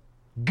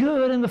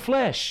good in the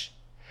flesh.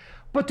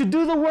 But to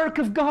do the work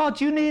of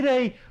God, you need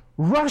a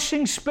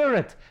rushing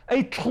Spirit,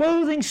 a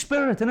clothing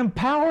Spirit, an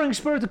empowering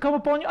Spirit to come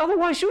upon you.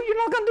 Otherwise, you're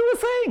not going to do a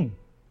thing.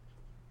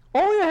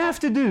 All you have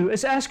to do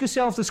is ask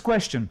yourself this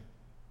question.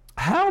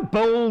 How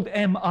bold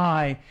am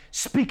I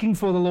speaking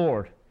for the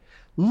Lord,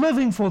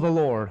 living for the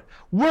Lord,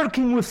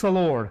 working with the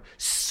Lord,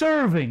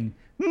 serving,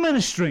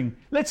 ministering,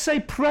 let's say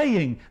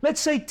praying,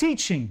 let's say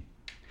teaching?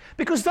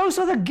 Because those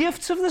are the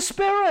gifts of the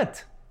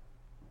Spirit.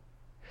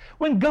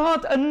 When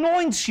God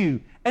anoints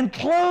you and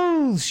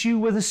clothes you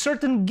with a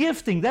certain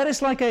gifting, that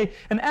is like an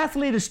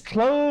athlete is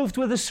clothed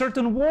with a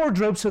certain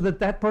wardrobe so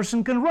that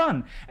person can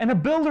run. And a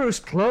builder is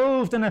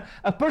clothed, and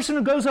a person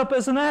who goes up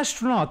as an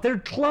astronaut, they're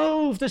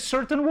clothed a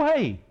certain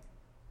way.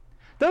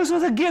 Those are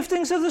the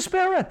giftings of the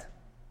Spirit.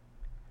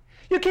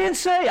 You can't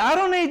say, I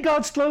don't need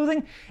God's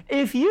clothing.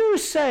 If you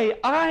say,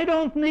 I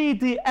don't need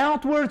the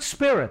outward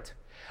Spirit,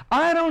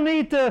 I don't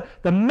need the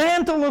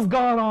mantle of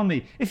God on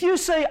me. If you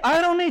say,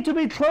 I don't need to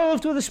be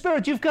clothed with the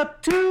Spirit, you've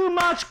got too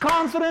much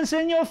confidence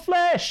in your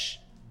flesh.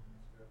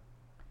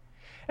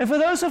 And for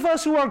those of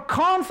us who are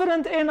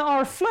confident in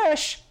our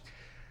flesh,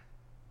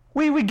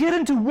 we get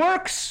into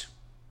works,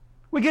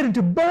 we get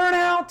into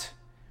burnout,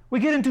 we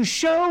get into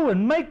show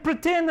and make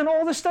pretend and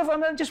all this stuff.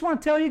 And I just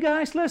want to tell you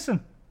guys,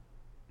 listen,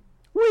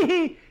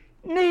 we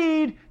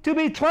need to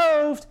be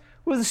clothed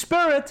with the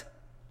Spirit,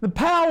 the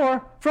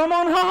power from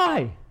on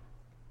high.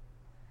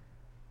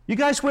 You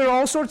guys wear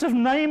all sorts of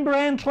name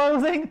brand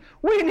clothing.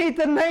 We need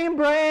the name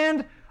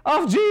brand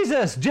of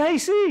Jesus,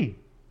 JC,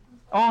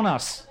 on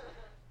us.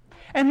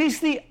 And He's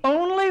the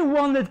only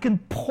one that can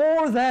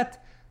pour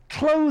that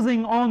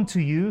clothing onto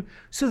you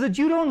so that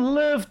you don't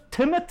live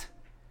timid,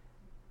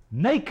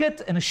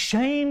 naked, and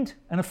ashamed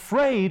and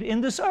afraid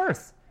in this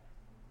earth.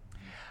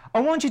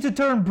 I want you to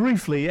turn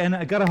briefly, and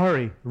I gotta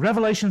hurry,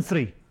 Revelation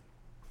 3.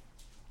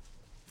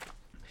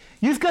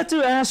 You've got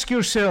to ask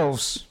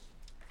yourselves,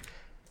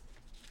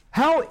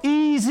 how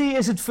easy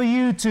is it for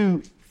you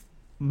to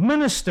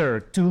minister,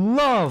 to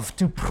love,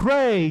 to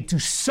pray, to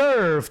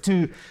serve,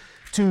 to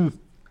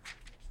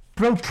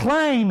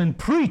proclaim and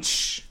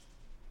preach?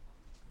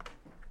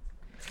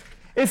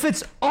 If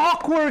it's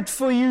awkward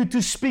for you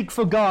to speak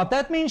for God,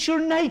 that means you're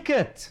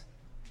naked.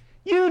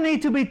 You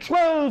need to be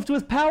clothed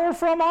with power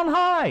from on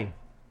high.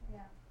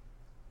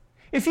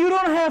 If you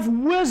don't have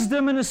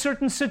wisdom in a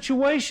certain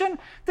situation,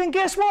 then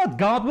guess what?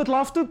 God would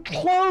love to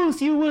clothe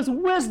you with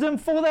wisdom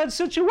for that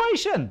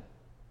situation.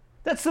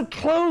 That's the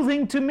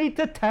clothing to meet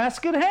the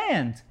task at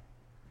hand.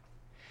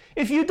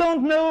 If you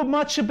don't know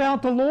much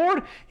about the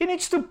Lord, He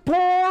needs to pour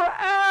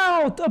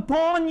out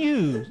upon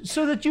you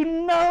so that you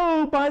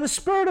know by the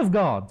Spirit of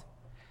God.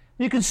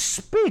 You can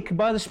speak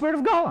by the Spirit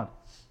of God.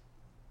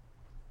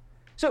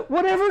 So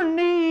whatever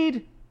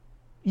need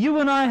you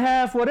and I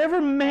have,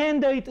 whatever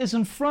mandate is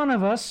in front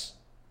of us,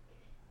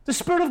 the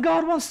Spirit of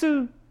God wants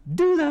to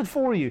do that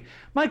for you.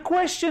 My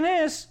question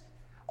is,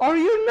 are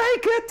you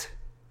naked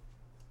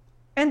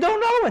and don't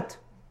know it?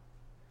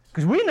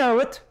 Because we know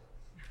it.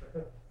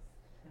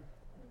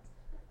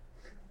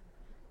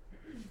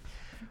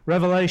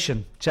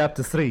 Revelation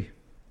chapter 3.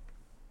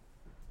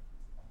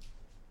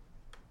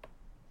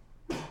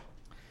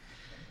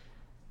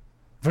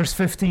 Verse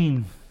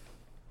 15.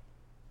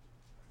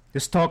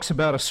 This talks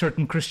about a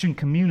certain Christian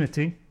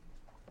community.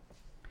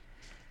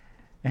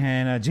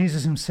 And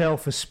Jesus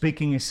Himself is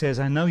speaking. He says,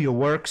 I know your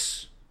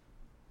works.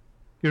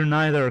 You're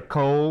neither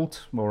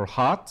cold or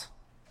hot.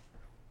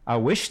 I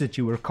wish that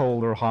you were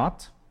cold or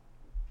hot.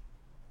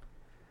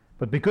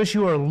 But because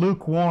you are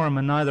lukewarm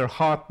and neither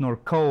hot nor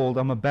cold,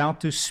 I'm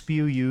about to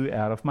spew you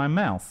out of my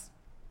mouth.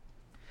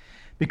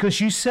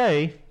 Because you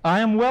say, I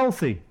am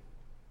wealthy,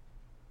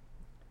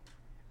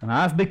 and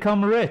I've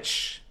become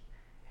rich,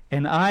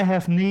 and I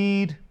have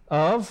need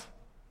of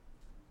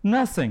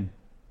nothing.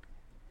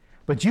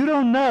 But you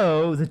don't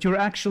know that you're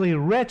actually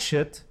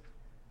wretched,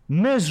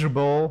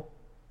 miserable,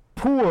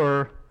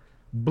 poor,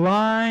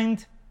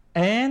 blind,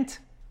 and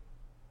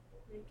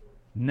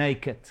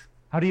naked.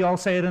 How do you all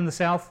say it in the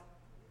South?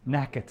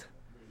 Naked.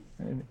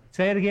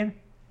 Say it again.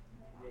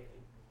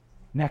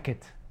 Naked.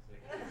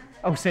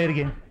 Oh, say it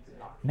again.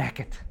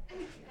 Naked.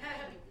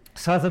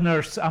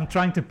 Southerners, I'm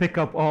trying to pick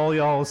up all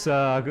y'all's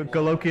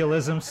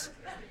colloquialisms.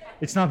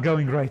 It's not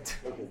going great.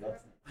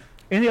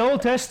 In the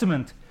Old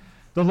Testament,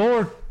 the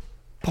Lord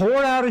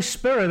poured out His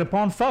Spirit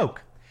upon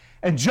folk.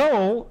 And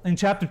Joel, in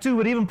chapter 2,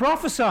 would even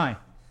prophesy.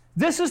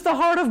 This is the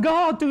heart of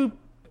God, to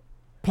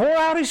pour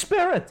out His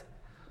Spirit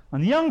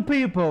on young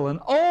people and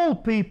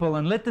old people,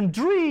 and let them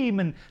dream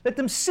and let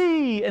them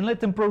see and let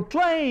them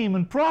proclaim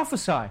and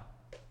prophesy.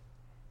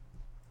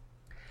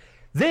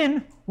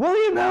 Then, will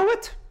you know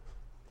it?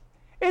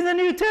 In the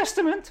New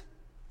Testament,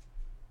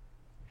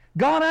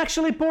 God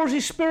actually pours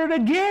His Spirit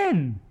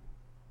again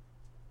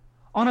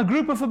on a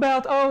group of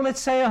about,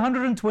 let's say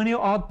 120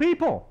 odd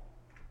people.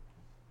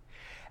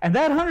 And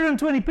that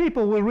 120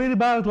 people, we'll read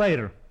about it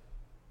later.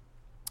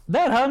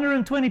 That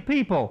 120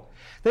 people,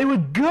 they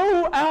would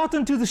go out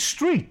into the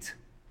street,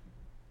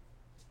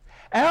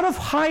 out of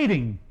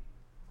hiding,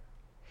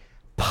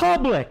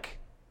 public,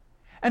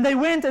 and they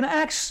went in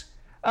Acts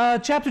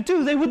chapter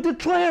 2, they would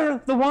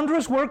declare the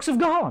wondrous works of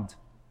God.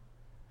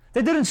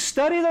 They didn't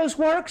study those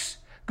works,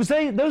 because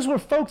those were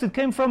folks that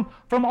came from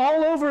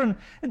all over,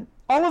 and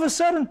all of a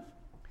sudden,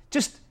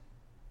 just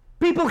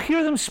people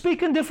hear them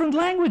speak in different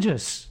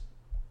languages.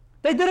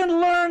 They didn't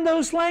learn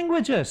those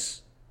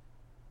languages.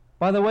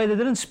 By the way, they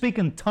didn't speak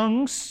in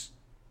tongues,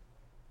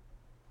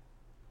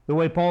 the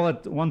way Paul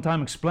at one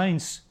time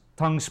explains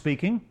tongue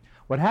speaking.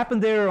 What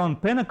happened there on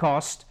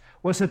Pentecost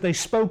was that they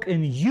spoke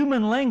in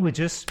human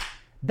languages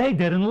they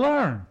didn't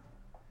learn.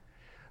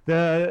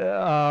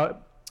 The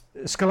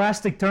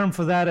scholastic term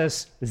for that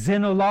is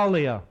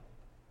xenolalia.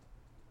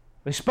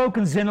 They spoke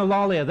in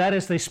xenolalia, that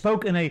is, they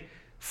spoke in a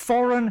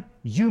foreign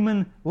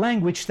human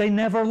language they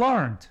never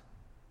learned.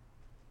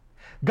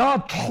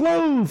 God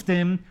clothed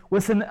them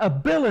with an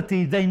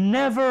ability they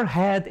never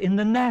had in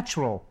the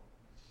natural.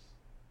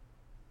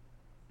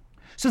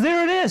 So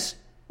there it is,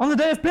 on the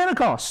day of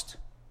Pentecost.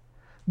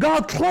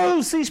 God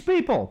clothes these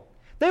people.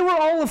 They were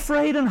all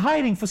afraid and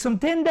hiding for some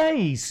 10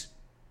 days.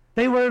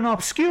 They were in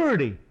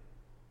obscurity,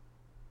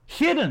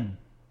 hidden,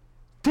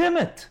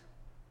 timid,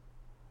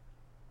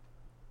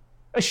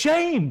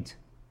 ashamed.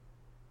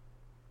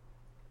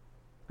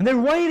 And they're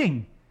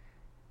waiting.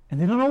 And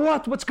they don't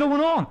know what's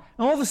going on.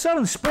 And all of a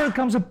sudden, the Spirit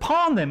comes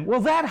upon them.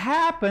 Well, that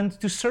happened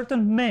to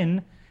certain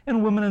men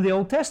and women in the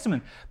Old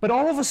Testament. But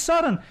all of a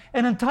sudden,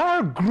 an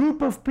entire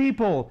group of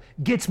people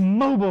gets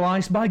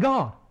mobilized by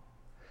God.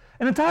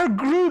 An entire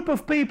group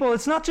of people.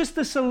 It's not just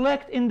the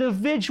select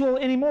individual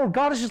anymore.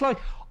 God is just like,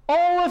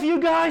 all of you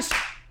guys,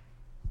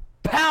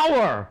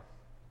 power.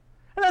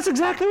 And that's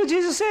exactly what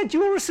Jesus said.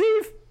 You will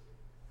receive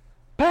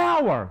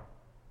power.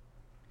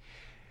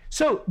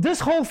 So this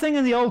whole thing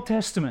in the Old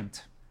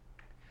Testament,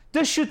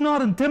 this should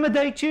not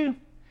intimidate you.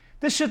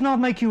 This should not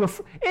make you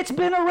afraid. It's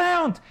been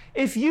around.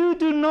 If you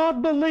do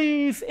not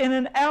believe in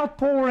an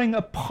outpouring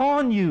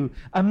upon you,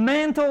 a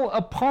mantle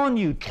upon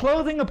you,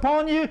 clothing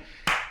upon you,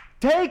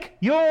 take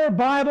your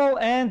Bible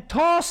and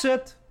toss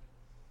it.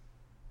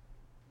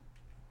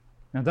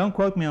 Now don't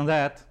quote me on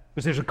that,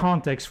 because there's a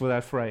context for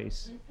that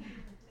phrase.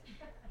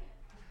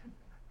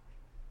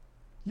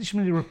 Let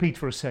me repeat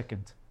for a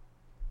second.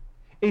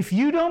 If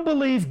you don't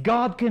believe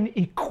God can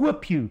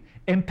equip you,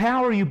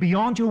 empower you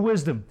beyond your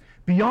wisdom,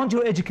 beyond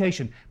your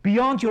education,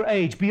 beyond your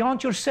age,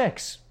 beyond your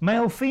sex,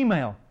 male,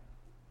 female,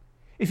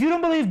 if you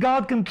don't believe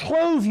God can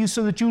clothe you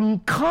so that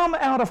you come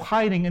out of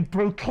hiding and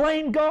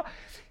proclaim God,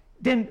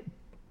 then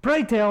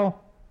pray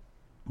tell,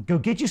 go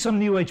get you some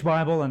New Age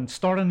Bible and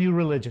start a new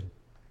religion.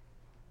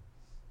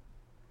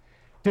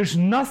 There's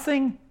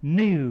nothing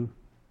new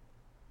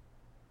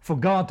for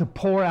God to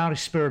pour out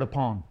His Spirit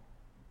upon.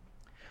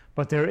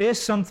 But there is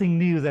something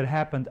new that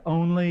happened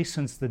only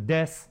since the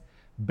death,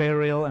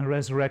 burial, and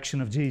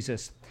resurrection of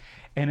Jesus.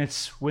 And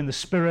it's when the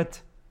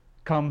Spirit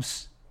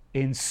comes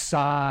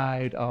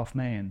inside of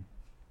man.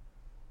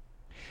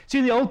 See,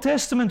 in the Old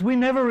Testament, we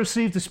never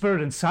received the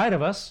Spirit inside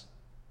of us.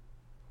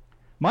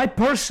 My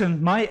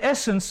person, my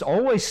essence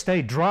always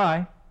stayed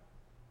dry,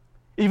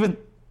 even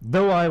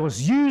though I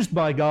was used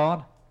by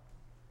God,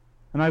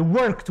 and I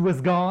worked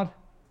with God,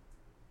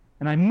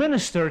 and I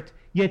ministered,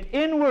 yet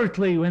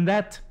inwardly when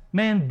that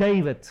man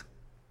David,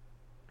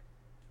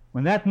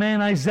 when that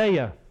man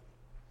Isaiah,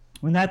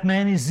 when that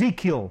man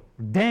Ezekiel,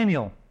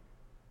 Daniel,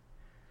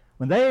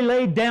 when they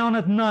laid down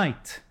at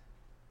night,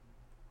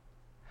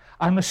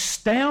 I'm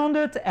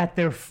astounded at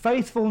their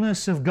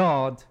faithfulness of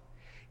God,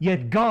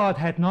 yet God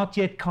had not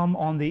yet come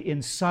on the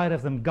inside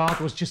of them. God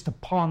was just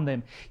upon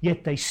them,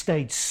 yet they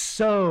stayed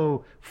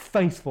so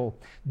faithful,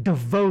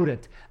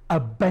 devoted,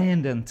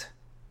 abandoned.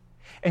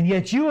 And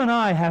yet you and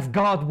I have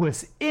God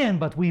within,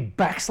 but we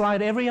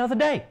backslide every other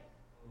day.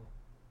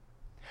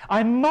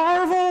 I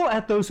marvel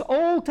at those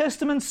Old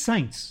Testament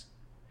saints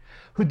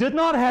who did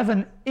not have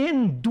an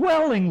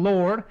indwelling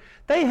Lord.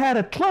 They had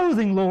a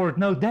clothing Lord,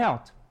 no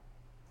doubt.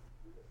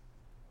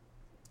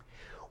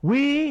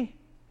 We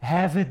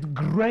have it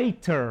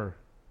greater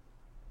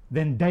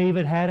than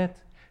David had it,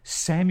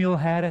 Samuel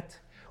had it.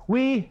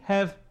 We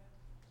have...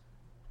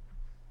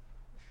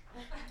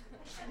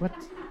 What?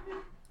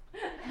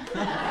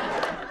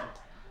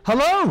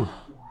 Hello?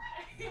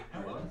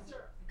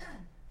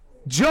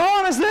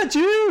 John, is that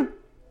you?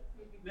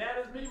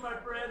 That is me, my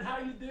friend. How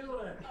you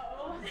doing?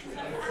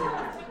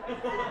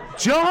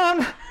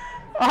 John,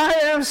 I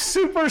am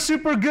super,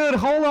 super good.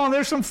 Hold on,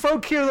 there's some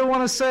folk here that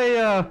want to say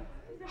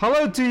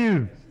hello to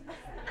you.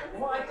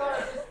 Well, I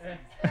thought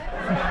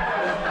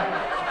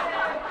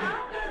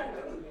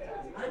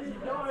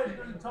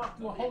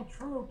to a whole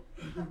troop.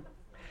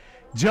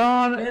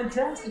 John,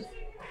 Fantastic.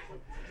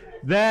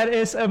 that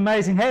is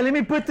amazing. Hey, let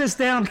me put this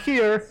down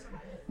here.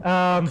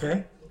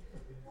 Okay.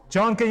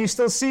 John, can you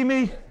still see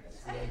me?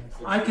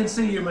 I can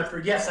see you, my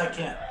friend. Yes, I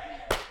can.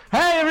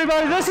 Hey,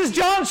 everybody, this is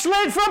John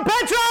Schlitt from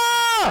Petra!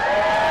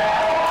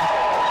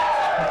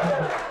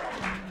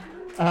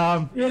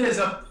 It is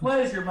a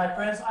pleasure, my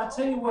friends. I'll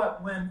tell you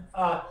what, when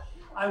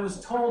I was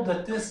told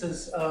that this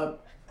is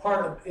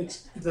part of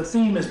the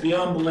theme is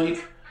Beyond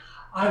Belief,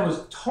 I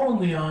was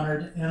totally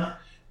honored, and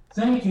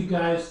thank you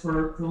guys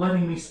for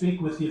letting me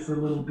speak with you for a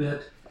little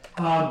bit.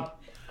 I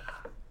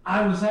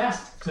was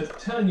asked to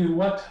tell you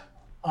what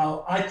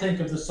I think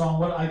of the song,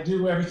 what I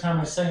do every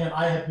time I sing it.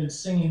 I have been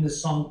singing this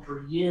song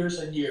for years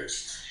and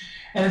years.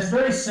 And it's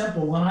very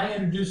simple. When I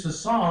introduce a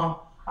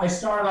song, I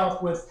start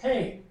off with,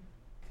 hey,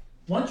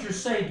 once you're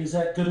saved, is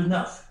that good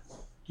enough?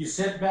 You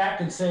sit back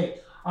and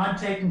say, I'm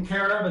taken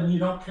care of, and you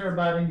don't care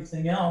about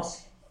anything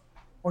else?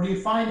 Or do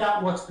you find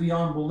out what's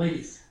beyond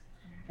belief?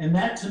 And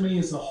that to me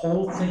is the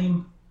whole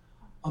theme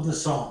of the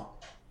song.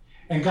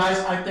 And guys,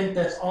 I think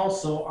that's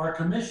also our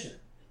commission.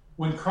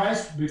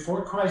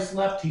 Before Christ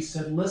left, he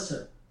said,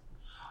 listen,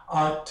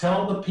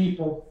 tell the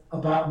people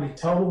about me,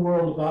 tell the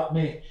world about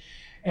me.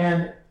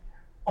 And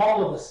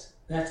all of us,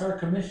 that's our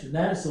commission.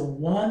 That is the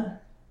one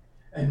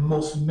and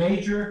most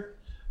major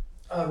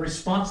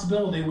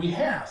responsibility we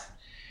have.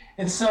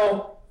 And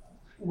so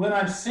when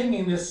I'm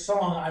singing this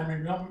song, I'm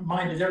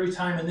reminded every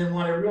time, and then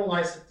when I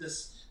realize that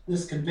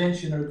this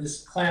convention or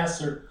this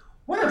class or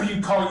whatever you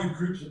call you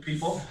groups of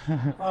people,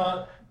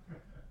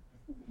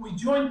 we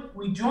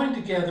join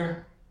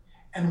together,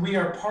 and we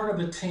are part of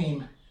a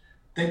team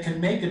that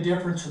can make a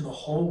difference in the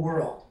whole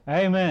world.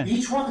 Amen.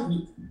 Each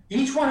one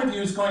of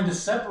you is going to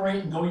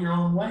separate and go your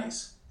own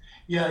ways.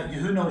 Yeah,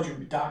 who knows? You're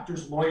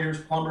doctors, lawyers,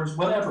 plumbers,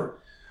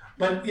 whatever.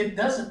 But it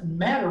doesn't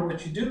matter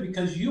what you do,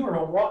 because you are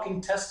a walking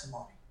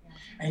testimony.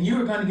 And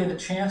you are going to get a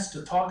chance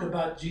to talk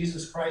about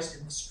Jesus Christ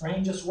in the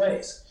strangest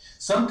ways.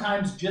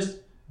 Sometimes just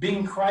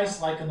being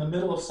Christ-like in the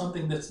middle of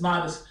something that's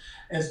not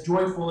as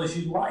joyful as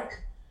you'd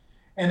like.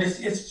 And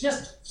it's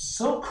just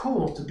so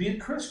cool to be a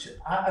Christian.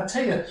 I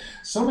tell you,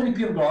 so many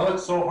people go, oh,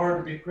 it's so hard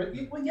to be a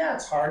Christian. Well, yeah,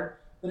 it's hard,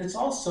 but it's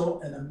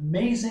also an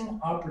amazing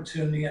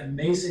opportunity, an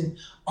amazing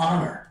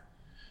honor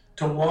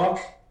to walk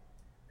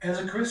as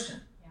a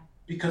Christian. Yeah.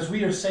 Because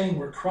we are saying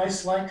we're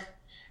Christ-like,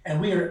 and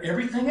we are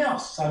everything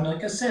else. I mean,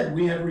 like I said,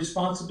 we have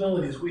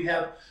responsibilities. We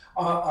have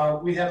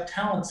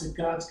talents that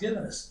God's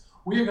given us.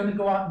 We are going to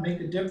go out and make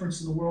a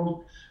difference in the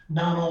world,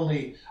 not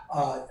only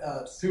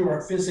through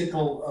our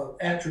physical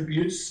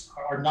attributes,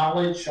 our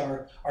knowledge,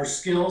 our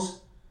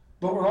skills,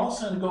 but we're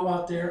also going to go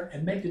out there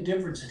and make a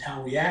difference in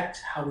how we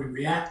act, how we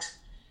react,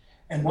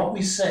 and what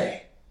we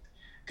say.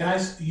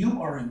 Guys,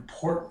 you are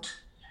important.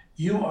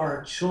 You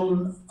are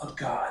children of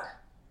God.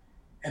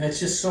 And it's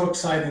just so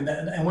exciting.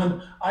 And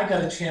when I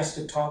got a chance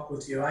to talk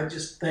with you, I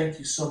just thank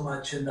you so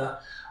much. And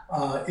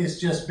it's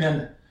just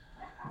been,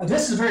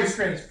 this is very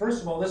strange.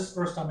 First of all, this is the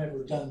first time I've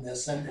ever done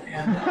this. And you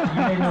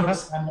may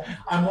notice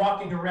I'm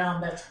walking around.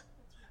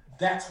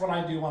 That's what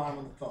I do when I'm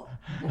on the phone.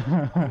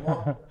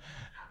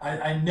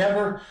 I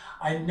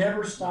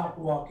never stop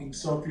walking.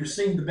 So if you're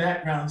seeing the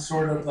background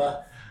sort of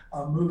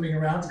moving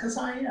around, it's because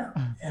I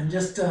am. And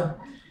just...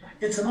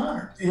 it's an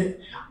honor.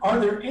 Are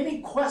there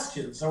any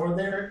questions? Or are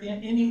there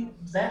any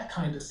that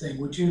kind of thing?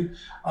 Would you?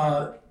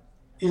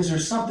 Is there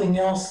something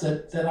else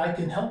that I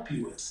can help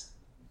you with?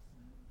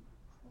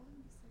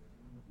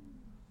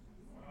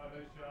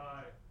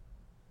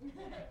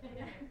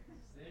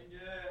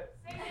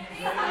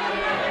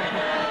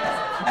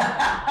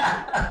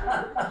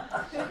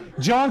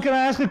 John, can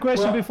I ask a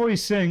question before you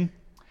sing?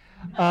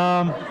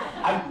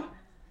 I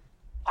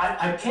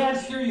can't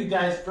hear you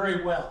guys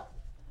very well.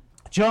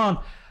 John.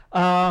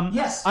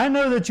 Yes. I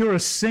know that you're a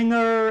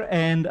singer,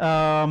 and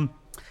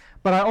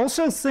but I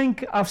also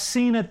think I've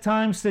seen at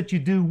times that you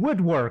do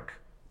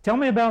woodwork. Tell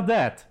me about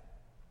that.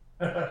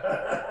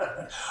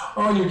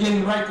 Oh, you're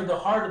getting right to the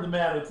heart of the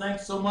matter.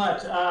 Thanks so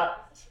much.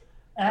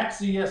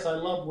 Actually, yes, I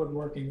love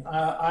woodworking.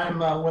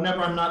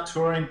 Whenever I'm not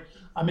touring,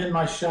 I'm in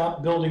my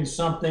shop building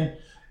something.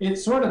 It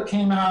sort of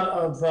came out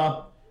of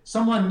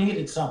someone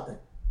needed something,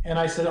 and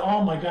I said,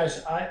 "Oh my gosh,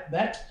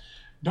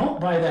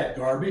 don't buy that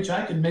garbage.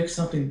 I can make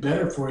something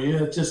better for you.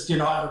 It's just,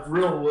 out of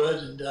real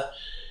wood."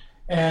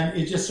 And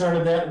it just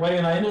started that way.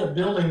 And I ended up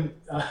building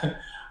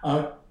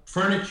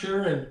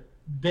furniture and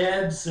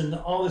beds and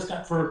all this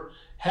kind for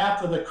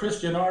half of the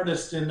Christian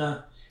artists in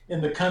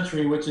the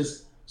country, which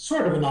is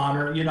sort of an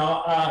honor.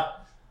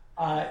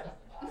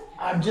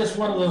 I'm just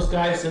one of those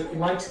guys that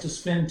likes to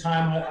spend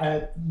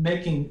time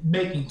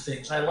making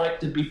things. I like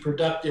to be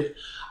productive.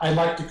 I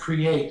like to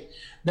create.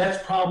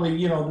 That's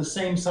probably, the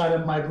same side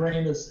of my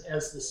brain as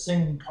the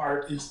singing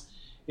part is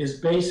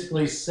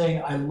basically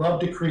saying I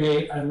love to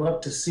create. I love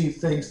to see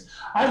things.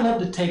 I love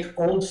to take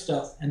old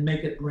stuff and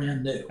make it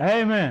brand new.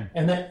 Amen.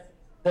 And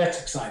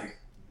that's exciting.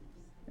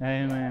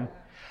 Amen.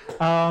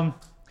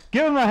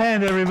 Give him a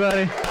hand,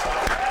 everybody.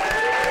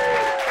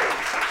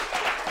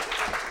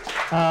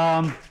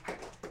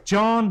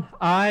 John,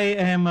 I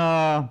am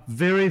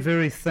very,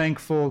 very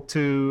thankful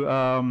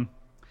for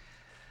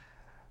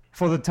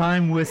the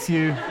time with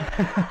you.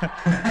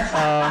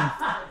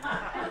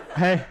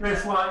 Hey,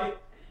 Francois,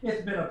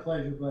 it's been a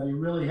pleasure, buddy. It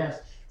really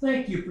has.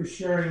 Thank you for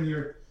sharing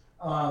your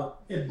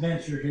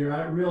adventure here.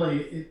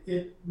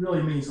 It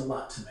really means a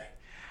lot to me.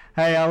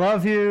 hey, I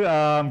love you.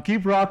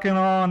 Keep rocking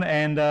on,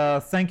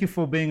 and thank you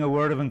for being a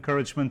word of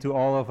encouragement to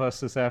all of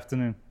us this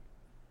afternoon.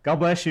 God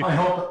bless you. I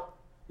hope.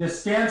 Just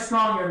stand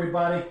strong,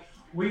 everybody.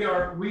 We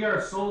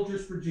are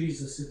soldiers for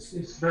Jesus.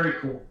 It's very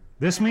cool.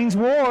 This means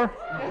war.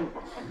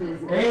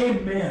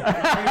 Amen.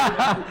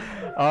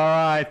 All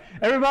right.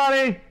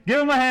 Everybody,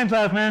 give him a hand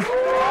clap, man. See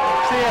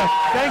ya.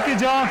 Thank you,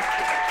 John.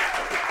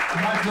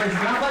 My pleasure.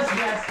 God bless you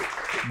guys.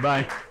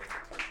 Bye.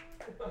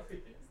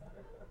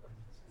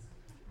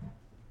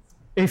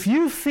 If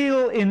you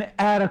feel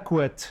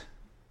inadequate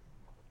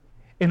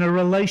in a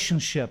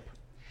relationship,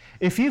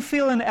 if you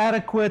feel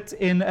inadequate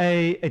in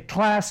a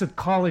class at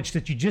college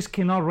that you just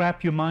cannot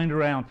wrap your mind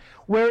around,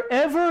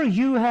 wherever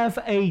you have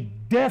a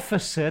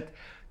deficit,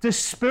 the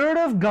Spirit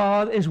of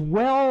God is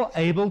well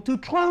able to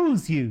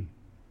clothe you.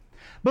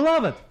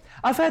 Beloved,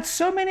 I've had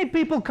so many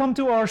people come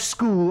to our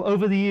school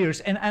over the years,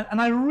 and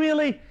I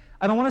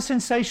don't want to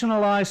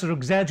sensationalize or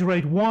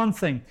exaggerate one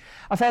thing.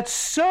 I've had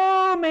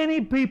so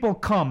many people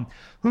come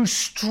who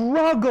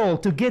struggle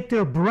to get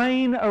their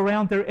brain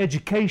around their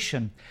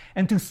education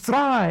and to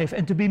thrive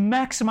and to be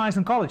maximized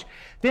in college.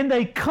 Then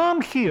they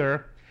come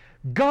here,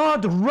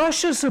 God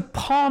rushes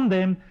upon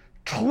them,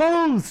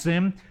 clothes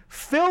them,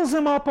 fills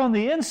them up on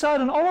the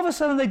inside, and all of a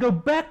sudden they go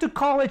back to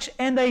college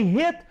and they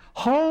hit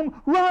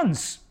home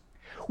runs.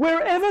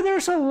 Wherever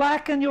there's a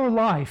lack in your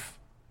life,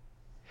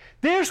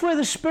 there's where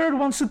the Spirit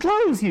wants to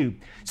clothe you,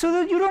 so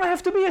that you don't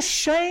have to be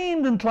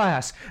ashamed in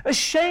class,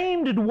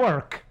 ashamed at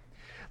work.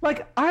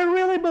 Like, I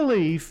really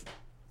believe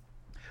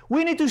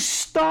we need to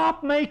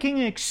stop making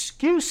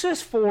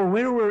excuses for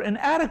where we're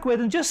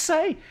inadequate and just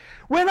say,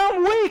 when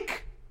I'm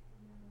weak.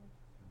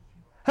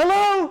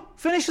 Hello?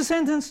 Finish the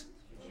sentence.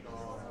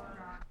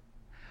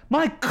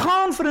 My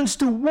confidence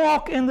to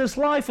walk in this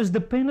life is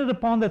dependent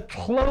upon the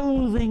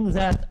clothing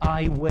that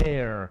I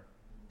wear.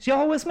 Is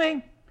y'all with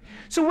me?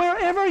 So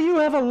wherever you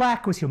have a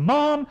lack with your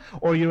mom,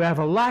 or you have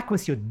a lack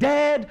with your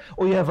dad,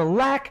 or you have a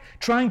lack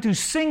trying to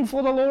sing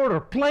for the Lord, or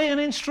play an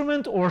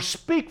instrument, or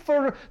speak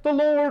for the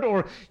Lord,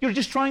 or you're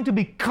just trying to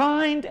be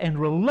kind and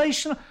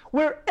relational,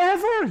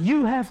 wherever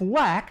you have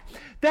lack,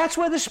 that's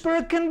where the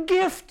Spirit can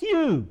gift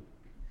you.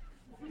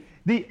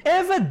 The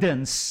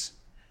evidence,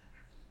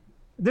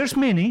 there's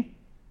many,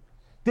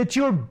 that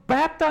you're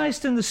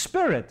baptized in the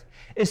Spirit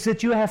is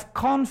that you have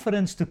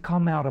confidence to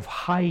come out of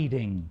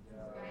hiding.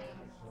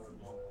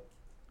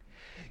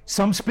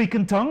 Some speak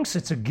in tongues.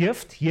 It's a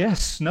gift.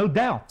 Yes, no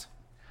doubt.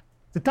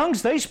 The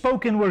tongues they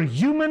spoke in were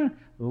human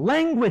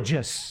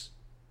languages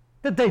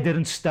that they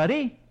didn't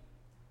study.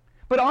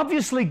 But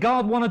obviously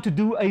God wanted to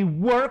do a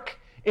work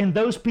in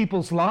those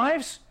people's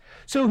lives.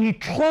 So He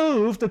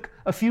clothed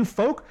a few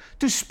folk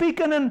to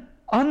speak in an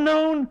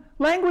unknown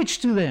language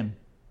to them.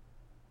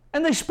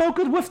 And they spoke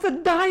it with the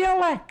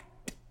dialect.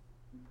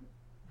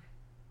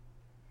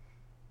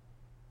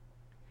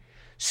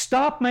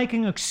 Stop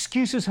making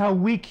excuses how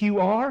weak you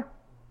are.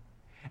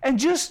 And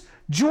just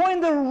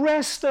join the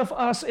rest of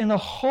us in the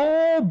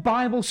whole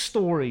Bible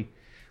story.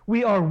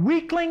 We are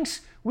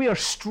weaklings. We are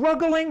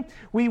struggling.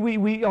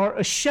 We are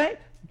ashamed.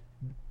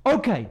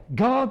 Okay,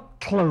 God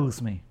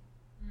clothes me.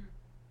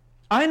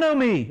 I know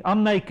me.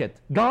 I'm naked.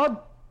 God,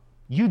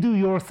 you do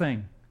your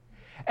thing.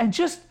 And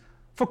just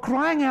for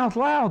crying out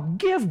loud,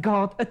 give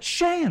God a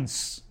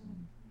chance.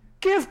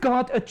 Give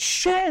God a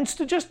chance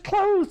to just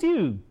clothe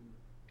you.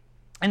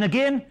 And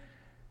again,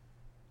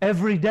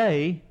 every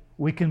day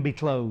we can be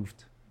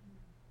clothed.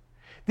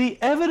 The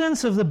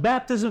evidence of the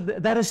baptism,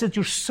 that is that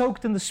you're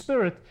soaked in the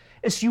Spirit,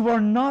 is you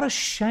are not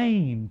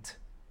ashamed.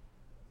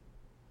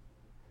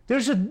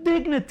 There's a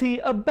dignity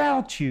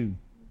about you.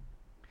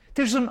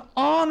 There's an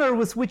honor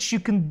with which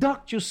you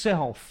conduct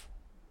yourself.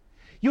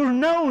 You're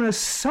known as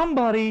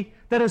somebody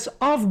that is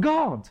of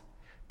God.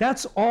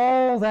 That's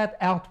all that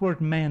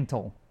outward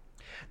mantle.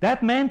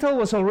 That mantle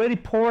was already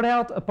poured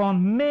out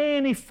upon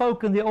many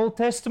folk in the Old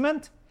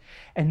Testament,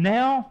 and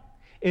now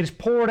it is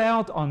poured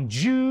out on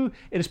Jew,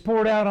 it is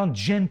poured out on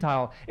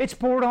Gentile, it's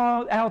poured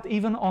out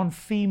even on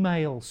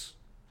females.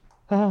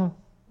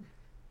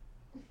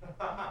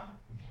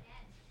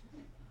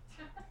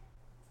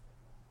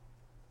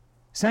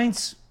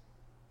 Saints,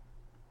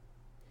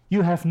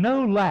 you have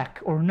no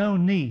lack or no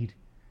need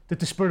that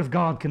the Spirit of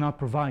God cannot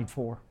provide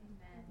for.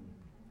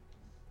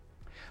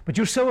 But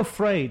you're so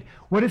afraid.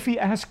 What if He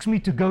asks me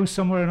to go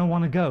somewhere I don't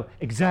want to go?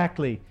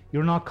 Exactly.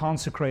 You're not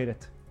consecrated.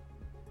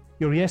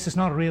 Your yes is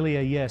not really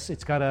a yes.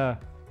 It's got a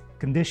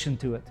condition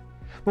to it.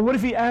 But what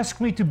if He asks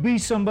me to be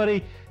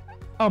somebody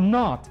I'm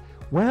not?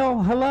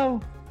 Well,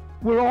 hello.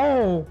 We're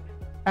all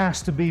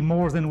asked to be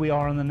more than we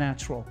are in the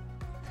natural.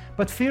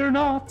 But fear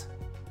not.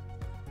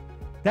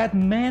 That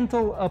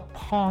mantle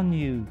upon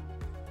you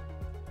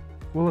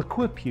will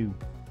equip you.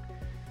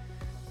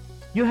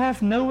 You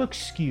have no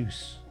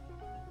excuse.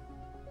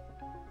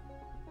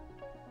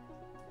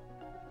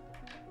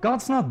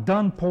 God's not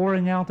done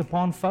pouring out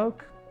upon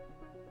folk.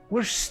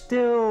 We're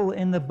still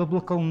in the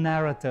biblical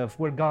narrative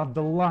where God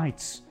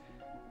delights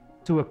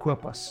to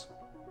equip us.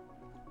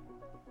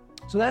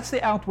 So that's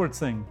the outward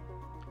thing.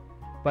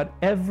 But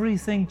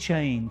everything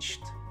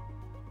changed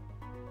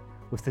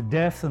with the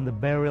death and the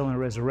burial and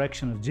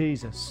resurrection of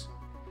Jesus,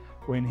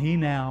 when He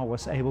now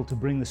was able to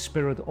bring the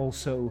Spirit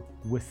also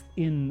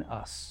within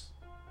us.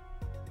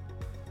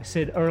 I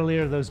said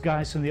earlier, those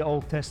guys in the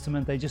Old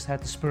Testament, they just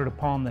had the Spirit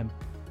upon them.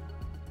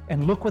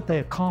 And look what they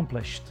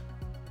accomplished.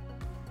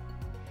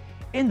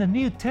 In the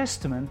New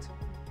Testament,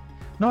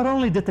 not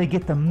only did they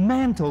get the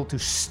mantle to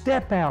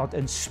step out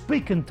and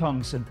speak in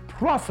tongues and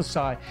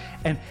prophesy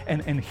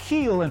and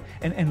heal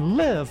and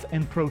live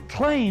and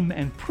proclaim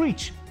and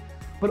preach,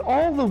 but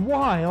all the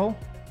while,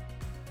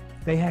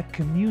 they had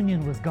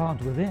communion with God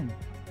within,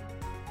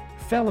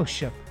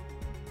 fellowship,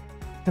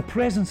 the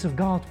presence of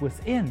God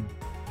within.